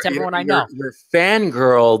spread it to everyone I know. Your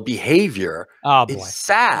fangirl behavior is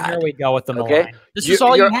sad. Here we go with the okay? malign. This is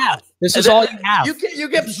all you have. This is all you have. You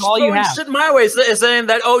get throwing shit my way, saying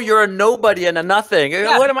that, oh, you're a nobody and a nothing.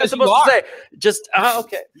 Yeah, what am I supposed to say? Just,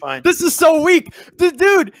 okay, fine. This is so weak.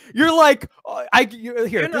 Dude, you're like, here,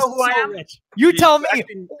 you know who I am? Rich. You tell me.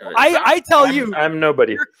 I tell you. I'm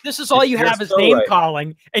nobody. This is all you have is name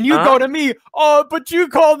calling. And you go to me, oh, but you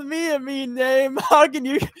called me a mean name. How can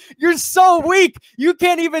you? You're so weak. You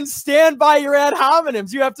can't even stand by your ad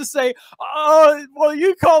hominems. You have to say, oh, well,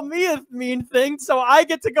 you called me a mean thing, so I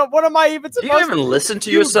get to go. What am I even supposed to do? Do you even listen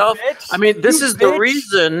to yourself? Bitch. I mean, this is the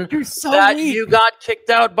reason that you got kicked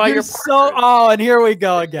out by your partner. Oh, and here we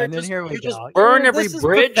go again. And here we go. You just burn every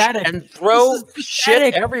bridge and throw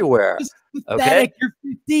shit everywhere. Okay, you're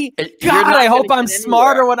 50. God, I hope I'm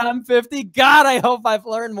smarter when I'm 50. God, I hope I've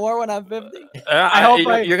learned more when I'm 50. I hope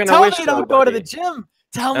you're gonna tell me don't go to the gym.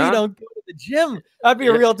 Tell me don't go to the gym. That'd be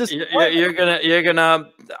a real disappointment. You're gonna.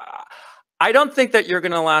 I don't think that you're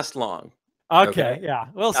gonna last long. Okay, yeah,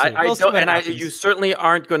 we'll see. You certainly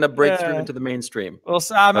aren't going to break through into the mainstream. Well,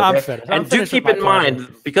 so I'm finished. And do keep in mind,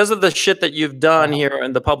 because of the shit that you've done here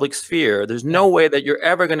in the public sphere, there's no way that you're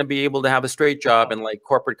ever going to be able to have a straight job in like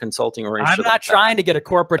corporate consulting or anything. I'm not trying to get a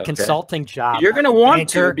corporate consulting job. You're going to want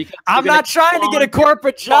to. Because I'm not trying to get a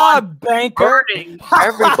corporate job, banker. Burning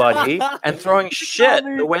everybody and throwing shit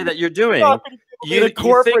the way that you're doing. What do you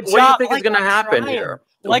think is going to happen here?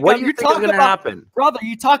 Like, what do you think is going to happen? Brother,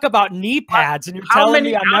 you talk about knee pads and you're telling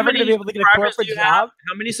me I'm never going to be able to get a corporate job?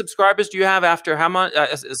 How many subscribers do you have after how much,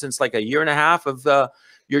 since like a year and a half of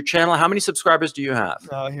your channel? How many subscribers do you have?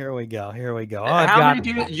 Oh, here we go. Here we go. How many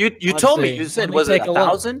do you told me, you said, was it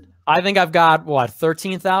 1,000? I think I've got, what,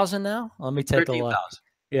 13,000 now? Let me take a look.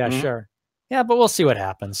 Yeah, sure. Yeah, but we'll see what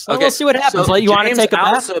happens. Okay. We'll see what happens. So you want to take a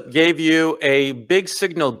bet? Allso gave you a big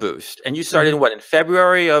signal boost, and you started in what, in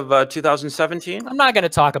February of 2017? I'm not going to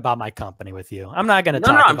talk about my company with you. I'm not going to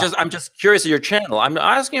talk. No, I'm just curious of your channel. I'm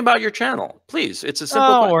asking about your channel, please. It's a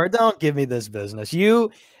simple. Don't give me this business.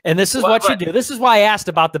 And this is what you do. This is why I asked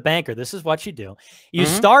about the banker. This is what you do. You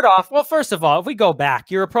start off, well, first of all, if we go back,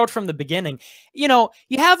 your approach from the beginning, you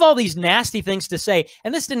have all these nasty things to say,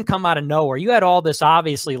 and this didn't come out of nowhere. You had all this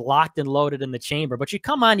obviously locked and loaded in the chamber, but you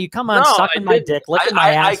come on sucking my dick, licking my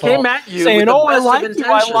asshole. I came at you saying, oh, I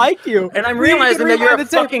like you. And I'm realizing that you're a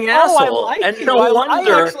fucking asshole. And no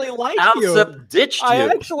wonder Allso ditched you. I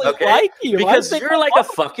actually like you. Because you're like a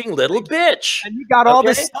fucking little bitch. And you got all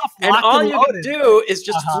this stuff and all you can do is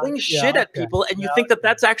just fling shit at people, and you think that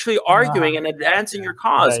that's actually arguing and advancing your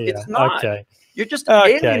cause. It's not. You're just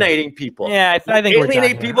alienating people. Yeah, I think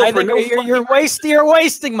alienate people for no you're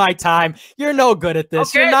wasting my time. You're no good at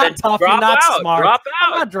this. You're not tough. You're not smart. Drop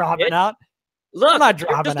out. I'm not dropping out. Look, I'm not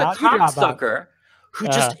dropping out. You're just a cocksucker who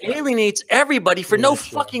just alienates everybody for no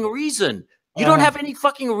fucking reason. You don't have any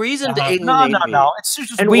fucking reason to alienate me. No. It's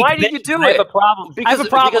just and why did you do it? I have a problem.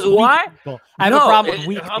 Because why? I have a problem with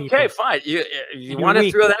weak people. Okay, fine. You want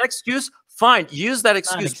to throw that excuse? Fine. Use that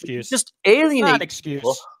excuse. Just alienate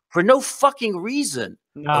people for no fucking reason.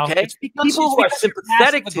 No, okay? People who are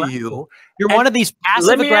sympathetic to you. You're one of these passive.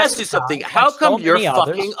 Let me ask you something. How come you're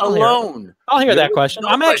fucking alone? I'll hear that question.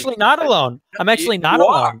 I'm actually not alone. I'm actually not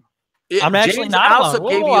alone. I'm actually not alone.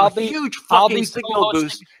 Gave you a huge fucking signal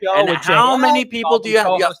boost. And how many people do you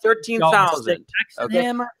have? You have 13,000.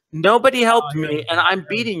 Okay. Nobody helped me, and I'm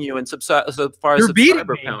beating you in so far as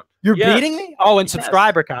subscriber count. You're beating me? Oh, in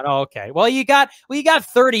subscriber count. Oh, okay. Well, you got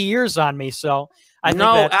 30 years on me, so I think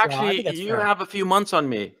actually, you have a few months on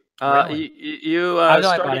me. You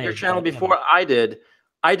started your channel before I did.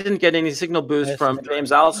 I didn't get any signal boost from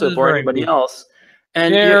James Allso or anybody else.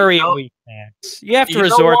 And very weak, man. You have to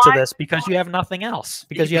resort to this because you have nothing else.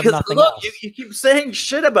 Because you have nothing else. Look, you keep saying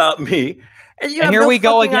shit about me, and you have here no we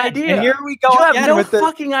go again. idea. And here we go you again. You have no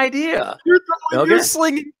fucking idea. You're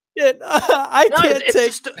slinging shit. I can't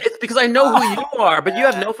take. It's because I know who you are, but you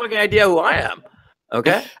have no fucking idea who I am.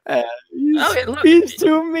 Okay. He's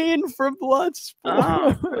too mean for Bloodsport.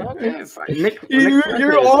 Oh, okay, fine. Nick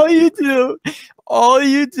You're all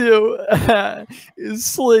you do is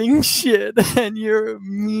sling shit, and you're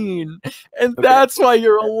mean, and that's why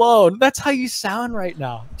you're alone. That's how you sound right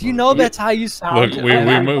now. Do you know that's how you sound? Look,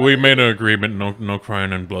 we made an agreement. No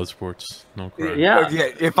crying in blood sports. No crying. Yeah.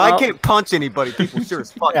 If I can't punch anybody, people sure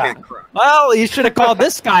as fuck can't cry. Well, you should have called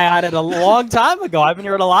this guy on it a long time ago. I've been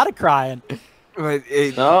hearing a lot of crying. But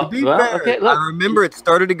to be fair, okay, look. I remember it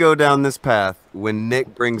started to go down this path when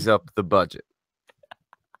Nick brings up the budget.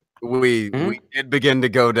 We did begin to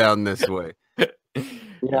go down this way.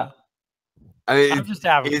 Yeah. I mean, I'm just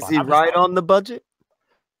having is fun. he right on the budget?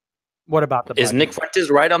 What about the budget? Is Nick Fuentes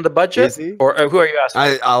right on the budget? Is he? Or who are you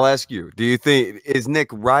asking? I'll ask you. Do you think is Nick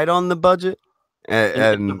right on the budget?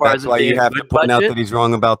 And that's why you have to point out that he's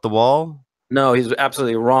wrong about the wall? No, he's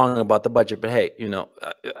absolutely wrong about the budget. But hey,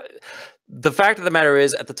 the fact of the matter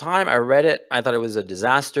is, at the time I read it, I thought it was a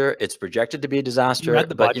disaster. It's projected to be a disaster. You read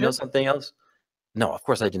the but budget? you know something else? No, of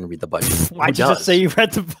course I didn't read the budget. Why'd you just say you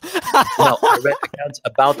read the? No, I read accounts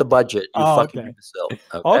about the budget. You fucking imbecile.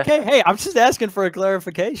 Okay. Hey, I'm just asking for a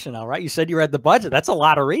clarification. All right, you said you read the budget. That's a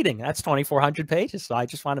lot of reading. That's 2,400 pages. So I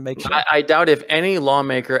just want to make sure. I doubt if any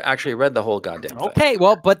lawmaker actually read the whole goddamn thing. Okay,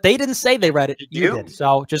 well, but they didn't say they read it. You did.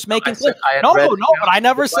 So just making clear. No, but I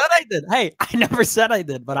never said I did. Hey, I never said I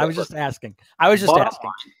did, but I was just asking. I was just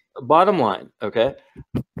asking. Bottom line, okay.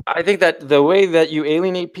 I think that the way that you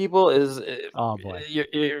alienate people is, oh boy,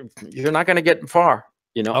 you're not going to get far.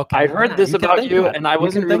 Okay, I heard this about you, and I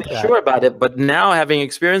wasn't really sure about it. But now, having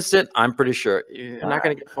experienced it, I'm pretty sure you're not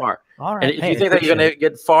going to get far. All right. And if you think that you're going to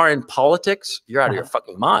get far in politics, you're out of your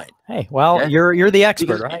fucking mind. Hey, well, you're the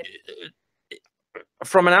expert, right?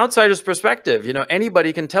 From an outsider's perspective,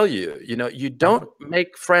 anybody can tell you, you don't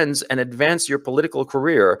make friends and advance your political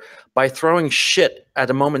career by throwing shit at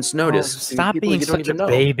a moment's notice. Stop being such a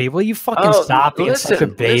baby. Will you fucking stop being such a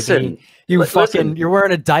baby? You're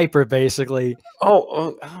wearing a diaper, basically.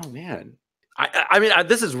 Oh man. I mean,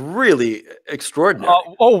 this is really extraordinary.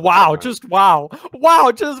 Oh, wow. Just wow.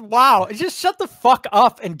 Just shut the fuck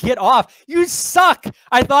up and get off. You suck.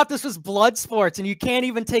 I thought this was blood sports, and you can't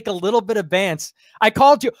even take a little bit of bants. I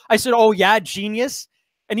called you. I said, oh, yeah, genius.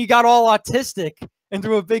 And you got all autistic and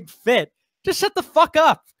threw a big fit. Just shut the fuck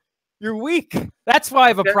up. You're weak. That's what I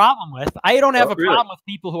have a problem with. I don't have a problem with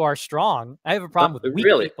people who are strong. I have a problem with weak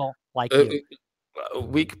people like you.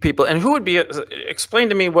 Weak people. And who would be explain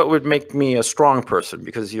to me what would make me a strong person,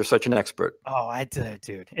 because you're such an expert. Oh, I did,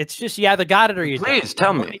 dude. It's just you either got it or you don't. Please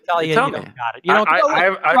tell me. Let me tell you, tell you me. don't got it. You don't.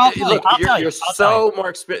 Look, you're so more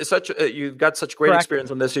experienced. You've got such great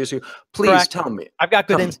experience on this issue. Please tell me. I've got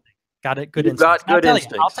good instinct. Got it. Good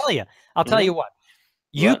instinct. I'll tell you. I'll tell you what.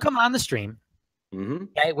 You come on the stream.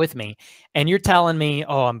 Okay, with me, and you're telling me,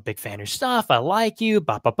 oh, I'm a big fan of your stuff. I like you,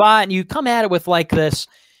 and you come at it with like this.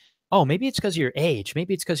 Oh, maybe it's because of your age.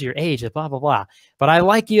 Maybe it's because of your age, blah, blah, blah. But I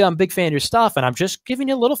like you. I'm a big fan of your stuff. And I'm just giving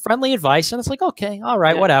you a little friendly advice. And it's like, okay, all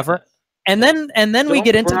right, whatever. And then we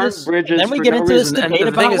get into this. Then we get into this debate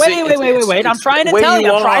about, wait. I'm trying to tell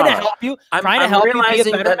you. I'm trying to help you. I'm trying to help you be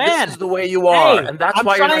a better man. This is the way you are. And that's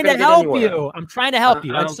why you're not going to get anywhere. I'm trying to help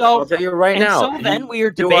you. And so, I'll tell you right now. So then we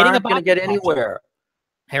are debating about. Going to get anywhere.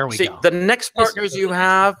 Here we go. The next partners you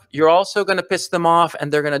have, you're also going to piss them off,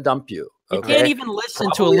 and they're going to dump you. You can't even listen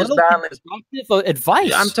to a little constructive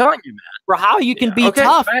advice. I'm telling you, man. For how you can be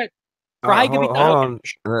tough. For how you can be tough.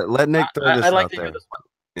 Let Nick throw this out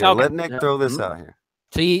there. Let Nick throw this out here.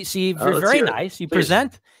 So you you're very nice. You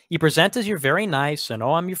present as you're very nice, and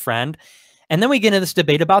I'm your friend. And then we get into this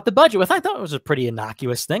debate about the budget, which I thought was a pretty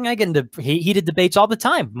innocuous thing. I get into heated debates all the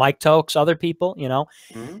time. Mike Tokes, other people,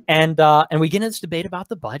 and we get into this debate about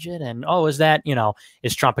the budget. And is that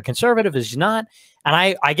is Trump a conservative? Is he not? And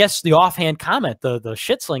I guess the offhand comment, the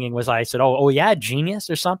shit slinging was, I said, oh yeah, genius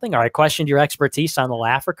or something, or I questioned your expertise on the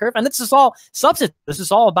Laffer curve. And this is all substance. This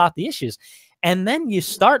is all about the issues. And then you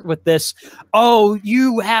start with this,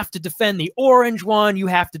 you have to defend the orange one. You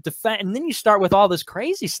have to defend. And then you start with all this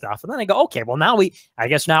crazy stuff. And then I go, okay, well, I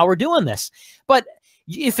guess now we're doing this. But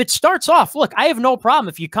if it starts off, look, I have no problem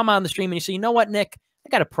if you come on the stream and you say, you know what, Nick, I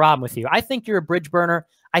got a problem with you. I think you're a bridge burner.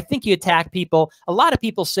 I think you attack people. A lot of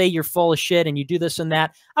people say you're full of shit and you do this and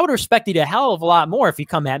that. I would respect you a hell of a lot more if you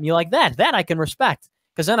come at me like that. That I can respect,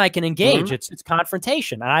 because then I can engage. It's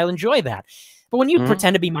confrontation, and I'll enjoy that. But when you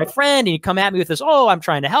pretend to be my friend and you come at me with this, I'm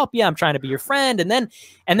trying to help you, I'm trying to be your friend, and then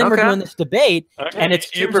we're doing this debate, and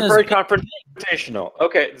it's you prefer confrontational.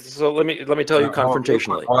 Okay, so let me tell you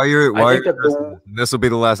confrontationally. This will be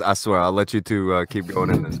the last. I swear, I'll let you two keep going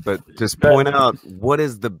in this, but just point out what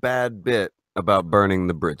is the bad bit about burning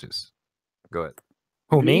the bridges. Go ahead.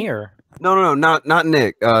 Who, me or? No, not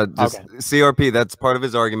Nick. Just Okay. CRP. That's part of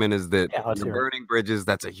his argument is that Yeah, let's you're hear it. burning bridges.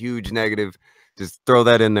 That's a huge negative. Just throw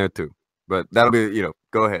that in there too. But that'll be,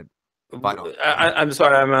 go ahead. Final. I'm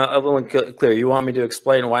sorry, I'm a little unclear. You want me to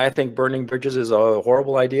explain why I think burning bridges is a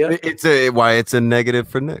horrible idea? Why it's a negative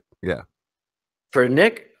for Nick. Yeah. For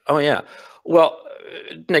Nick? Oh, yeah. Well,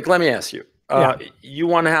 Nick, let me ask you. Yeah. You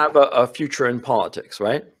want to have a future in politics,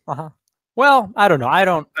 right? Well, I don't know.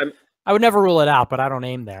 I would never rule it out, but I don't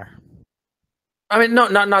aim there. I mean, no,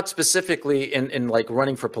 not specifically in like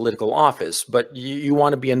running for political office, but you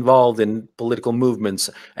want to be involved in political movements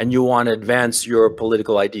and you want to advance your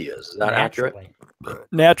political ideas. Is that accurate?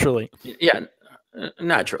 Naturally. Yeah,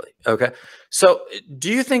 naturally. Okay. So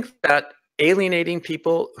do you think that alienating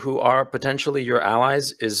people who are potentially your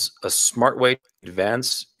allies is a smart way to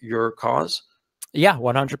advance your cause? Yeah,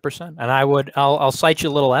 100%. And I'll cite you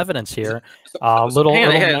a little evidence here. I just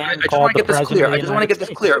want to get this clear. I just want to get this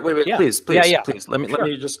clear. Wait, yeah. please. Yeah. Let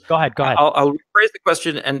me just go ahead. I'll rephrase the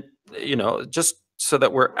question, and just so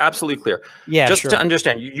that we're absolutely clear. Yeah, just sure. to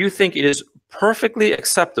understand, you think it is perfectly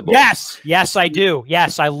acceptable? Yes, I do.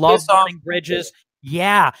 Yes, I love burning bridges.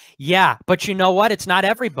 Yeah. But you know what? It's not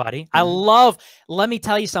everybody. Let me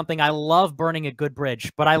tell you something. I love burning a good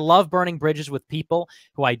bridge, but I love burning bridges with people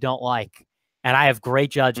who I don't like. And I have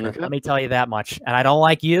great judgment. Okay. Let me tell you that much. And I don't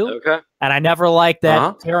like you. Okay. And I never liked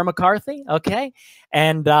that Tara McCarthy. Okay.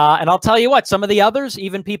 And I'll tell you what, some of the others,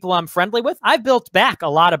 even people I'm friendly with, I've built back a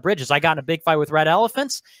lot of bridges. I got in a big fight with Red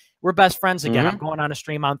Elephants. We're best friends again. I'm going on a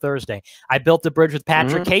stream on Thursday. I built a bridge with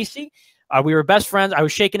Patrick Casey. We were best friends. I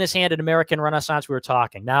was shaking his hand at American Renaissance. We were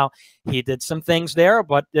talking. Now, he did some things there,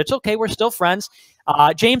 but it's okay. We're still friends.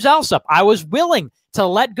 James Allso, I was willing to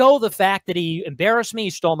let go of the fact that he embarrassed me, he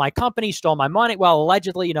stole my company, stole my money. Well,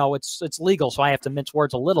 allegedly, it's legal, so I have to mince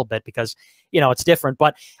words a little bit because, it's different.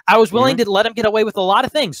 But I was willing to let him get away with a lot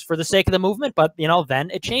of things for the sake of the movement, but, then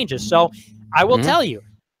it changes. So I will tell you,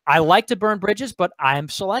 I like to burn bridges, but I'm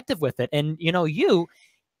selective with it. And,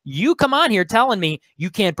 you come on here telling me you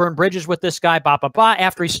can't burn bridges with this guy,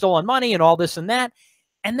 after he's stolen money and all this and that.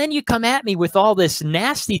 And then you come at me with all this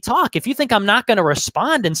nasty talk. If you think I'm not going to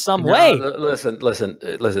respond in some way. Listen,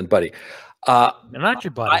 buddy. I'm not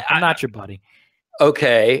your buddy. I'm not your buddy.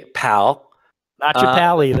 Okay, pal. Not your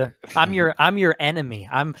pal either. I'm your enemy.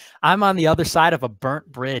 I'm on the other side of a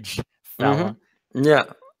burnt bridge, fella. Yeah.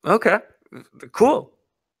 Okay. Cool.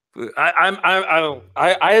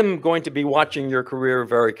 I am going to be watching your career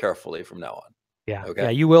very carefully from now on. Yeah. Okay. Yeah,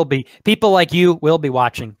 you will be. People like you will be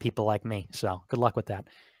watching people like me. So good luck with that.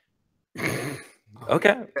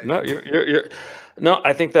 Okay. No, you're no,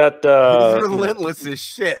 I think that he's relentless as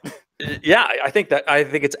shit. Yeah, I think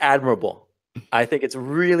it's admirable. I think it's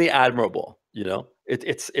really admirable.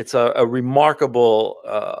 It's a remarkable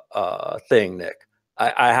thing, Nick.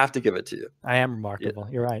 I have to give it to you. I am remarkable.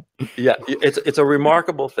 You're right. Yeah, it's a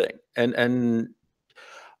remarkable thing, and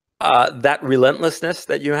that relentlessness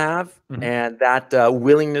that you have, and that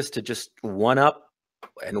willingness to just one up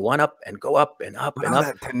and go up and up and up.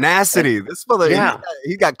 That tenacity. This mother,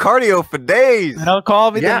 he got cardio for days. Don't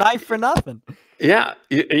call me the knife for nothing. Yeah,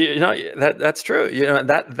 that's true.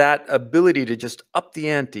 That ability to just up the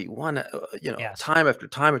ante, time after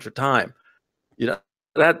time after time.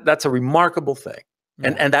 That's a remarkable thing,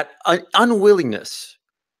 and that unwillingness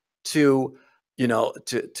to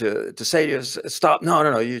say to us, stop.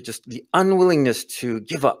 No. You just the unwillingness to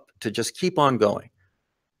give up, to just keep on going.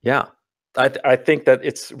 Yeah. I think that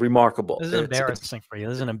it's remarkable. This is embarrassing for you.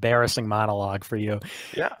 This is an embarrassing monologue for you.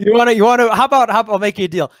 Yeah. You want to, how about I'll make you a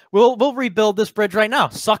deal. We'll rebuild this bridge right now.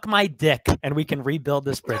 Suck my dick and we can rebuild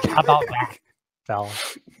this bridge. How about that, fella?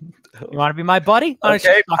 You want to be my buddy?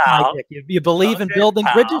 Okay, pal. You believe in building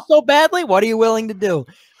bridges so badly? What are you willing to do?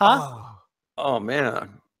 Huh? Oh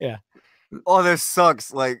man. Yeah. Oh, this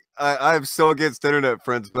sucks. Like, I'm so against internet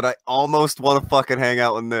friends, but I almost want to fucking hang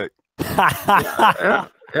out with Nick. Yeah.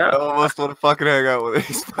 I almost want to fucking hang out with him.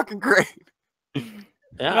 He's fucking great.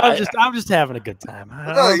 Yeah, I'm just having a good time.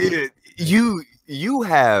 You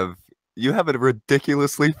have a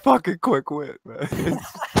ridiculously fucking quick wit, man.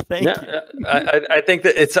 Thank you. I think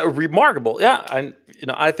that it's a remarkable. Yeah, and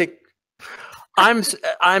I think I'm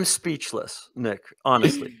speechless, Nick.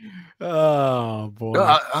 Honestly. Oh boy. No,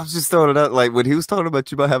 I was just throwing it out. Like when he was talking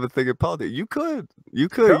about you might have a thing in politics, you could. You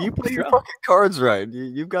play your fucking cards right.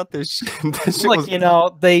 You've got this shit. Look,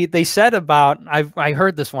 they said about I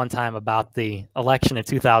heard this one time about the election in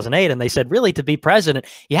 2008, and they said really to be president,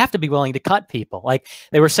 you have to be willing to cut people. Like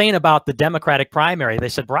they were saying about the Democratic primary, they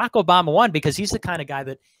said Barack Obama won because he's the kind of guy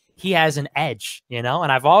that he has an edge, And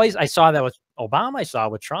I saw that with Obama, I saw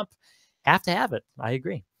it with Trump. Have to have it. I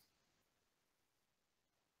agree.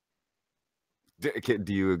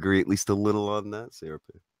 Do you agree at least a little on that, CRP?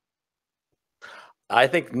 I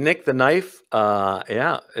think Nick the Knife,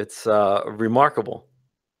 yeah, it's remarkable.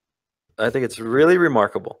 I think it's really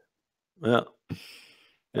remarkable. Yeah.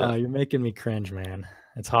 Oh, you're making me cringe, man.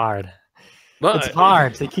 It's hard. Well, It's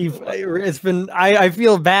hard to keep. It's been. I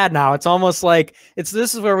feel bad now. It's almost like this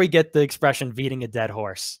is where we get the expression "beating a dead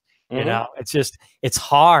horse." You know, it's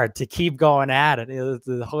hard to keep going at it.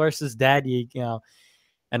 The horse is dead. You know,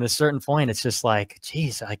 and at a certain point, it's just like,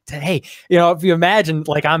 geez, like, hey, you know, if you imagine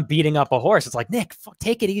like I'm beating up a horse, it's like, Nick,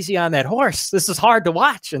 take it easy on that horse. This is hard to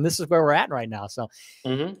watch, and this is where we're at right now. So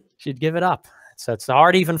she'd give it up. So it's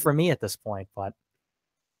hard even for me at this point, but.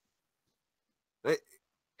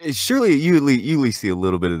 Surely you at least see a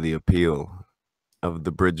little bit of the appeal of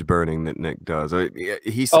the bridge burning that Nick does.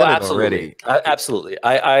 He said it already. Absolutely.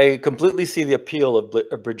 I completely see the appeal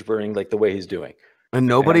of bridge burning, like the way he's doing. And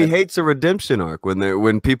nobody hates a redemption arc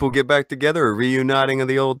when people get back together, a reuniting of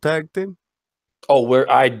the old tag team. Oh,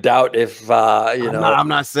 I doubt if I'm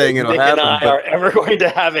not saying it'll happen. Nick and I are ever going to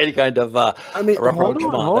have any kind of. I mean,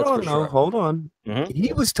 hold on.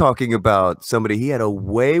 He was talking about somebody he had a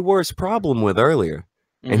way worse problem with earlier.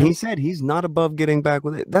 And he said he's not above getting back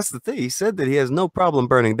with it. That's the thing. He said that he has no problem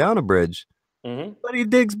burning down a bridge, but he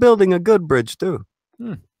digs building a good bridge too.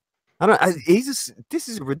 This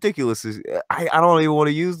is ridiculous. I don't even want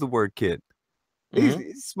to use the word kid. He's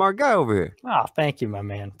a smart guy over here. Oh, thank you, my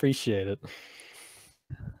man. Appreciate it.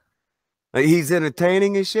 Like, he's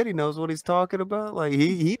entertaining and shit. He knows what he's talking about. Like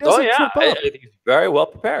he doesn't trip up. He's very well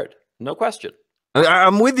prepared. No question.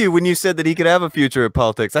 I'm with you when you said that he could have a future in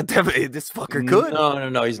politics. I definitely, this fucker could.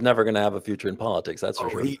 No. He's never going to have a future in politics. That's for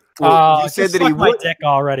sure. You said that he would. Dick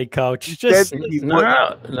already, coach. No.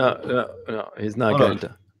 He's not going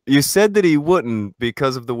to. You said that he wouldn't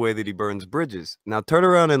because of the way that he burns bridges. Now turn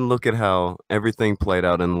around and look at how everything played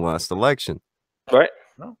out in the last election. Right.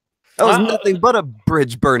 That was nothing but a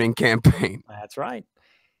bridge burning campaign. That's right.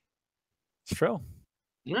 It's true.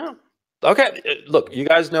 Yeah. Okay. Look, you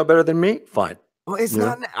guys know better than me. Fine. Well, it's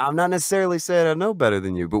not. I'm not necessarily saying I know better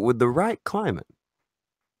than you, but with the right climate,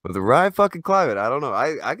 with the right fucking climate, I don't know.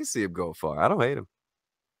 I can see him go far. I don't hate him.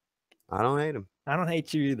 I don't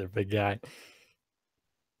hate you either, big guy.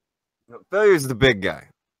 Failure's the big guy.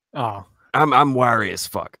 Oh, I'm wiry as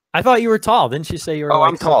fuck. I thought you were tall. Didn't you say you were? Oh,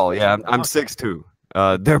 I'm tall. Yeah, I'm 6'2".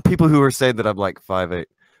 There are people who are saying that I'm like 5'8",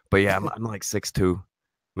 but yeah, I'm like 6'2".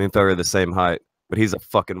 Me and Failure are the same height, but he's a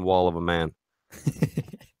fucking wall of a man.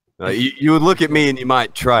 You would look at me and you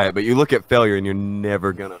might try it, but you look at Failure and you're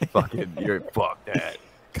never gonna you're fuck that.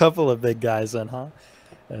 Couple of big guys then, huh?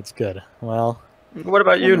 That's good. Well, what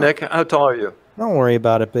about you, Nick? How tall are you? Don't worry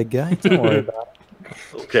about it, big guy. Don't worry about it.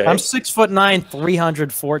 Okay. I'm 6'9",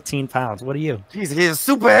 314 pounds. What are you? He's a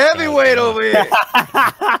super heavyweight over here.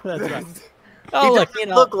 That's right. Oh, look,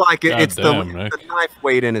 look like it. It's the knife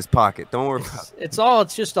weight in his pocket. Don't worry about it.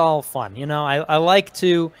 It's just all fun. You know, I like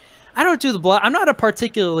to. I don't do the blood. I'm not a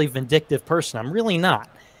particularly vindictive person. I'm really not.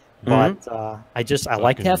 But I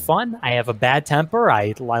like to have fun. I have a bad temper.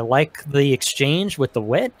 I like the exchange with the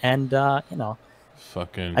wit, and you know,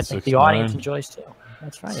 I think the audience enjoys too.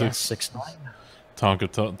 That's right. 6'9".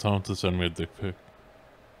 Tonka send me a dick pic.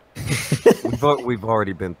 We've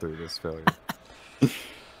already been through this, Failure.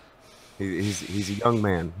 He's a young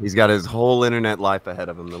man. He's got his whole internet life ahead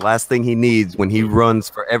of him. The last thing he needs when he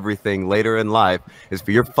runs for everything later in life is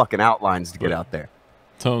for your fucking outlines to get out there.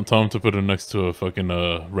 Tell him to put it next to a fucking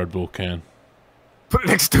Red Bull can. Put it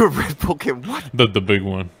next to a Red Bull can? What? The big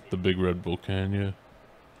one. The big Red Bull can, yeah.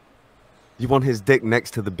 You want his dick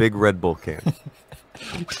next to the big Red Bull can?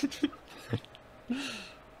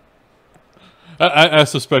 I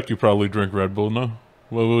suspect you probably drink Red Bull, no?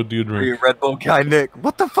 What do you drink? Are you a Red Bull guy, Nick?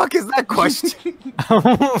 What the fuck is that question?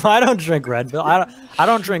 I don't drink Red Bull. I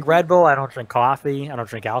don't drink Red Bull. I don't drink coffee. I don't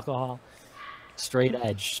drink alcohol. Straight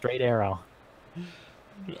edge, straight arrow.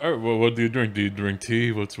 All right, well, what do you drink? Do you drink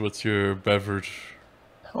tea? What's your beverage?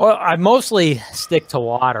 Well, I mostly stick to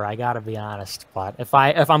water. I got to be honest. But if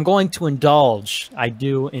I'm going to indulge, I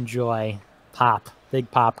do enjoy pop.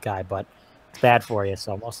 Big pop guy, but it's bad for you.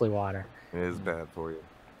 So mostly water. It is bad for you.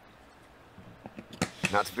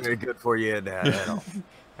 Not very good for you at all.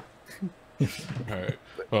 All right.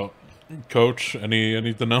 Well, Coach,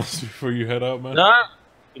 anything else before you head out, man?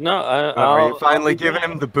 No. Are you finally giving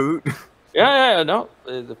him the boot? Yeah. No,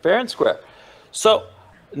 fair and square. So,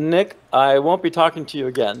 Nick, I won't be talking to you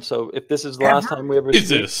again. So, if this is the last time we ever speak,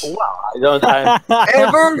 this? Well,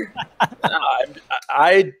 ever.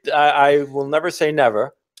 I will never say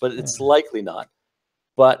never, but it's likely not.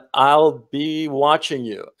 But I'll be watching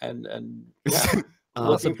you, and yeah.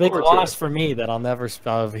 It's a big loss for me that I'll never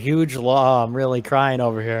a huge loss. I'm really crying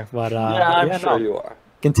over here, but I'm sure you are.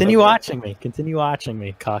 Continue watching me. Continue watching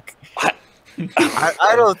me, cuck.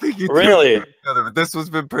 I don't think you really. Each other, but this has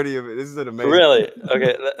been pretty. This is an amazing. Really?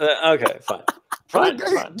 Okay. Okay. Fine. Fine.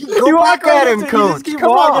 Go back at him, coach. You just keep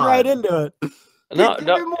walking right into it. No, give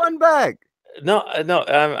him one back. No.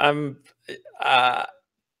 I'm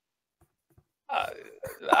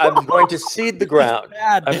going to seed the ground.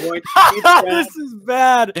 I'm going to seed the ground. This is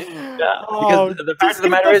bad. Yeah, because the fact of the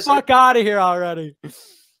matter is, fuck out of here already.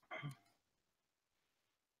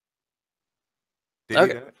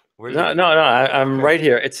 Okay. No. I'm right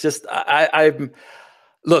here. It's just I'm.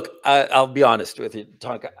 Look, I'll be honest with you,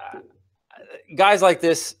 Tonka. Guys like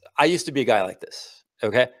this, I used to be a guy like this.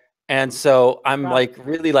 Okay, and so I'm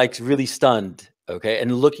really stunned. Okay,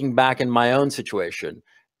 and looking back in my own situation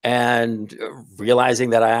and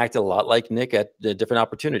realizing that I acted a lot like Nick at different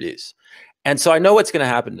opportunities, and so I know what's going to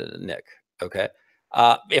happen to Nick. Okay.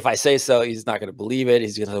 If I say so, he's not going to believe it.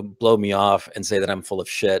 He's going to blow me off and say that I'm full of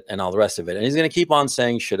shit and all the rest of it. And he's going to keep on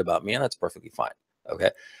saying shit about me, and that's perfectly fine. Okay.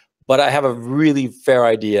 But I have a really fair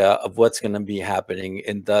idea of what's going to be happening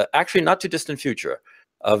in the actually not too distant future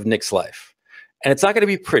of Nick's life. And it's not going to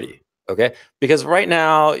be pretty. Okay. Because right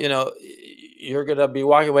now, you know, you're going to be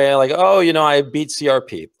walking away like, oh, you know, I beat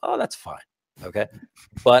CRP. Oh, that's fine. Okay.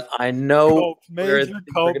 But I know major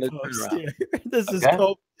Cope post here. This is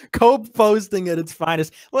Cope posting at its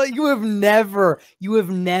finest. Well, you have never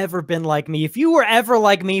been like me. If you were ever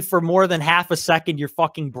like me for more than half a second, your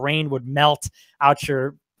fucking brain would melt out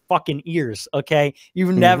your fucking ears. Okay.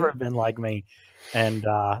 You've never been like me. And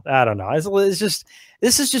I don't know. It's just,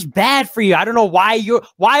 this is just bad for you. I don't know why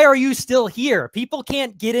are you still here? People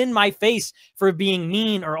can't get in my face for being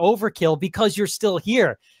mean or overkill because you're still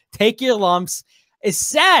here. Take your lumps. It's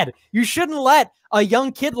sad. You shouldn't let a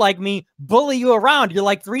young kid like me bully you around. You're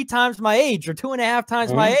like 3 times my age or 2.5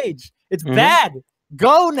 times my age. It's bad.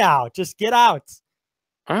 Go now. Just get out.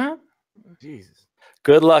 Jesus.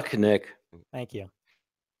 Good luck, Nick. Thank you.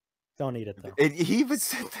 Don't eat it though. He even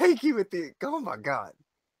said thank you at the. Oh my God.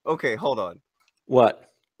 Okay, hold on.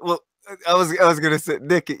 What? Well, I was gonna say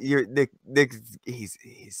Nick. Nick. He's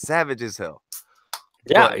savage as hell.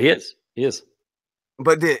 Yeah, but, he is. He is.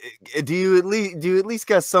 But do you at least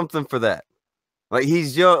got something for that? Like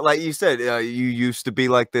he's young, like you said, you used to be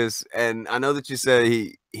like this, and I know that you said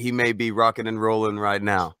he may be rocking and rolling right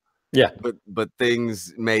now. Yeah, but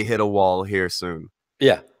things may hit a wall here soon.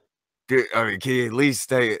 Yeah, I mean, can you at least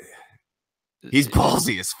stay? He's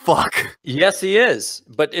ballsy as fuck. Yes, he is,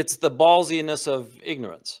 but it's the ballsiness of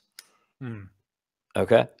ignorance.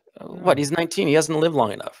 Okay, what? He's 19. He hasn't lived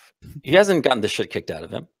long enough. He hasn't gotten the shit kicked out of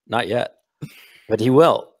him, not yet. But he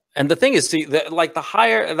will. And the thing is, see, like the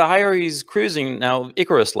higher he's cruising now,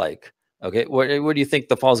 Icarus-like. Okay, what do you think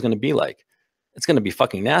the fall is going to be like? It's going to be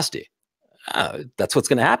fucking nasty. That's what's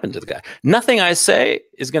going to happen to the guy. Nothing I say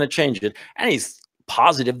is going to change it. And he's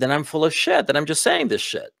positive that I'm full of shit, that I'm just saying this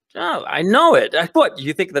shit. Oh, I know it. What,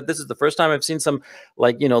 you think that this is the first time I've seen some,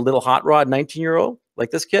 like, you know, little hot rod 19-year-old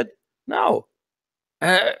like this kid? No.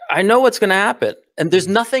 I know what's going to happen. And there's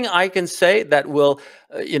nothing I can say that will,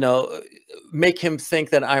 you know, make him think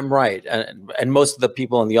that I'm right. And most of the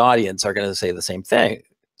people in the audience are going to say the same thing.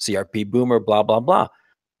 CRP boomer, blah, blah, blah.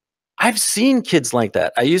 I've seen kids like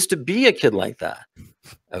that. I used to be a kid like that.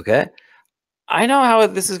 Okay. I know how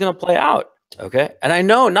this is going to play out. Okay. And I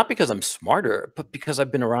know not because I'm smarter, but because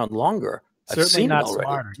I've been around longer. Certainly I've seen not it already.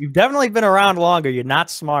 smarter. You've definitely been around longer. You're not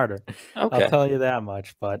smarter. Okay. I'll tell you that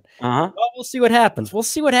much. But well, we'll see what happens. We'll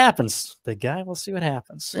see what happens, big guy. We'll see what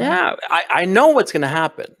happens. Yeah, I know what's going to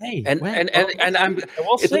happen. Hey, and I'm.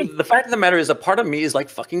 We'll see. The fact of the matter is, a part of me is like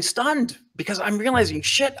fucking stunned because I'm realizing,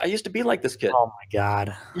 shit, I used to be like this kid. Oh my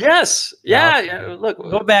God. Yes. Yeah. Look,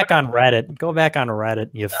 go back on Reddit. Go back on Reddit,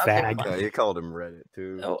 you fag. Yeah, you called him Reddit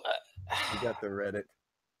too. Oh, you got the Reddit.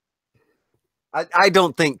 I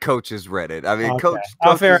don't think Coach is Reddit. I mean, okay.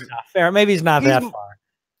 Coach fair is, enough. Fair. Maybe he's not that far.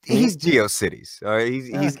 He's GeoCities. All right,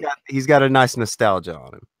 he's got a nice nostalgia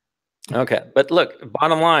on him. Okay, but look,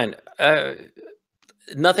 bottom line,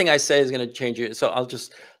 nothing I say is going to change it. So I'll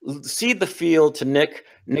just cede the field to Nick.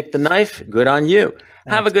 Nick the Knife. Good on you.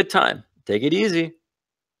 Have a good time. Take it easy.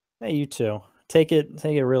 Hey, you too. Take it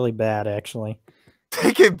really bad, actually.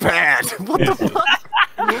 Take it bad. What the fuck?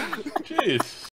 Jeez.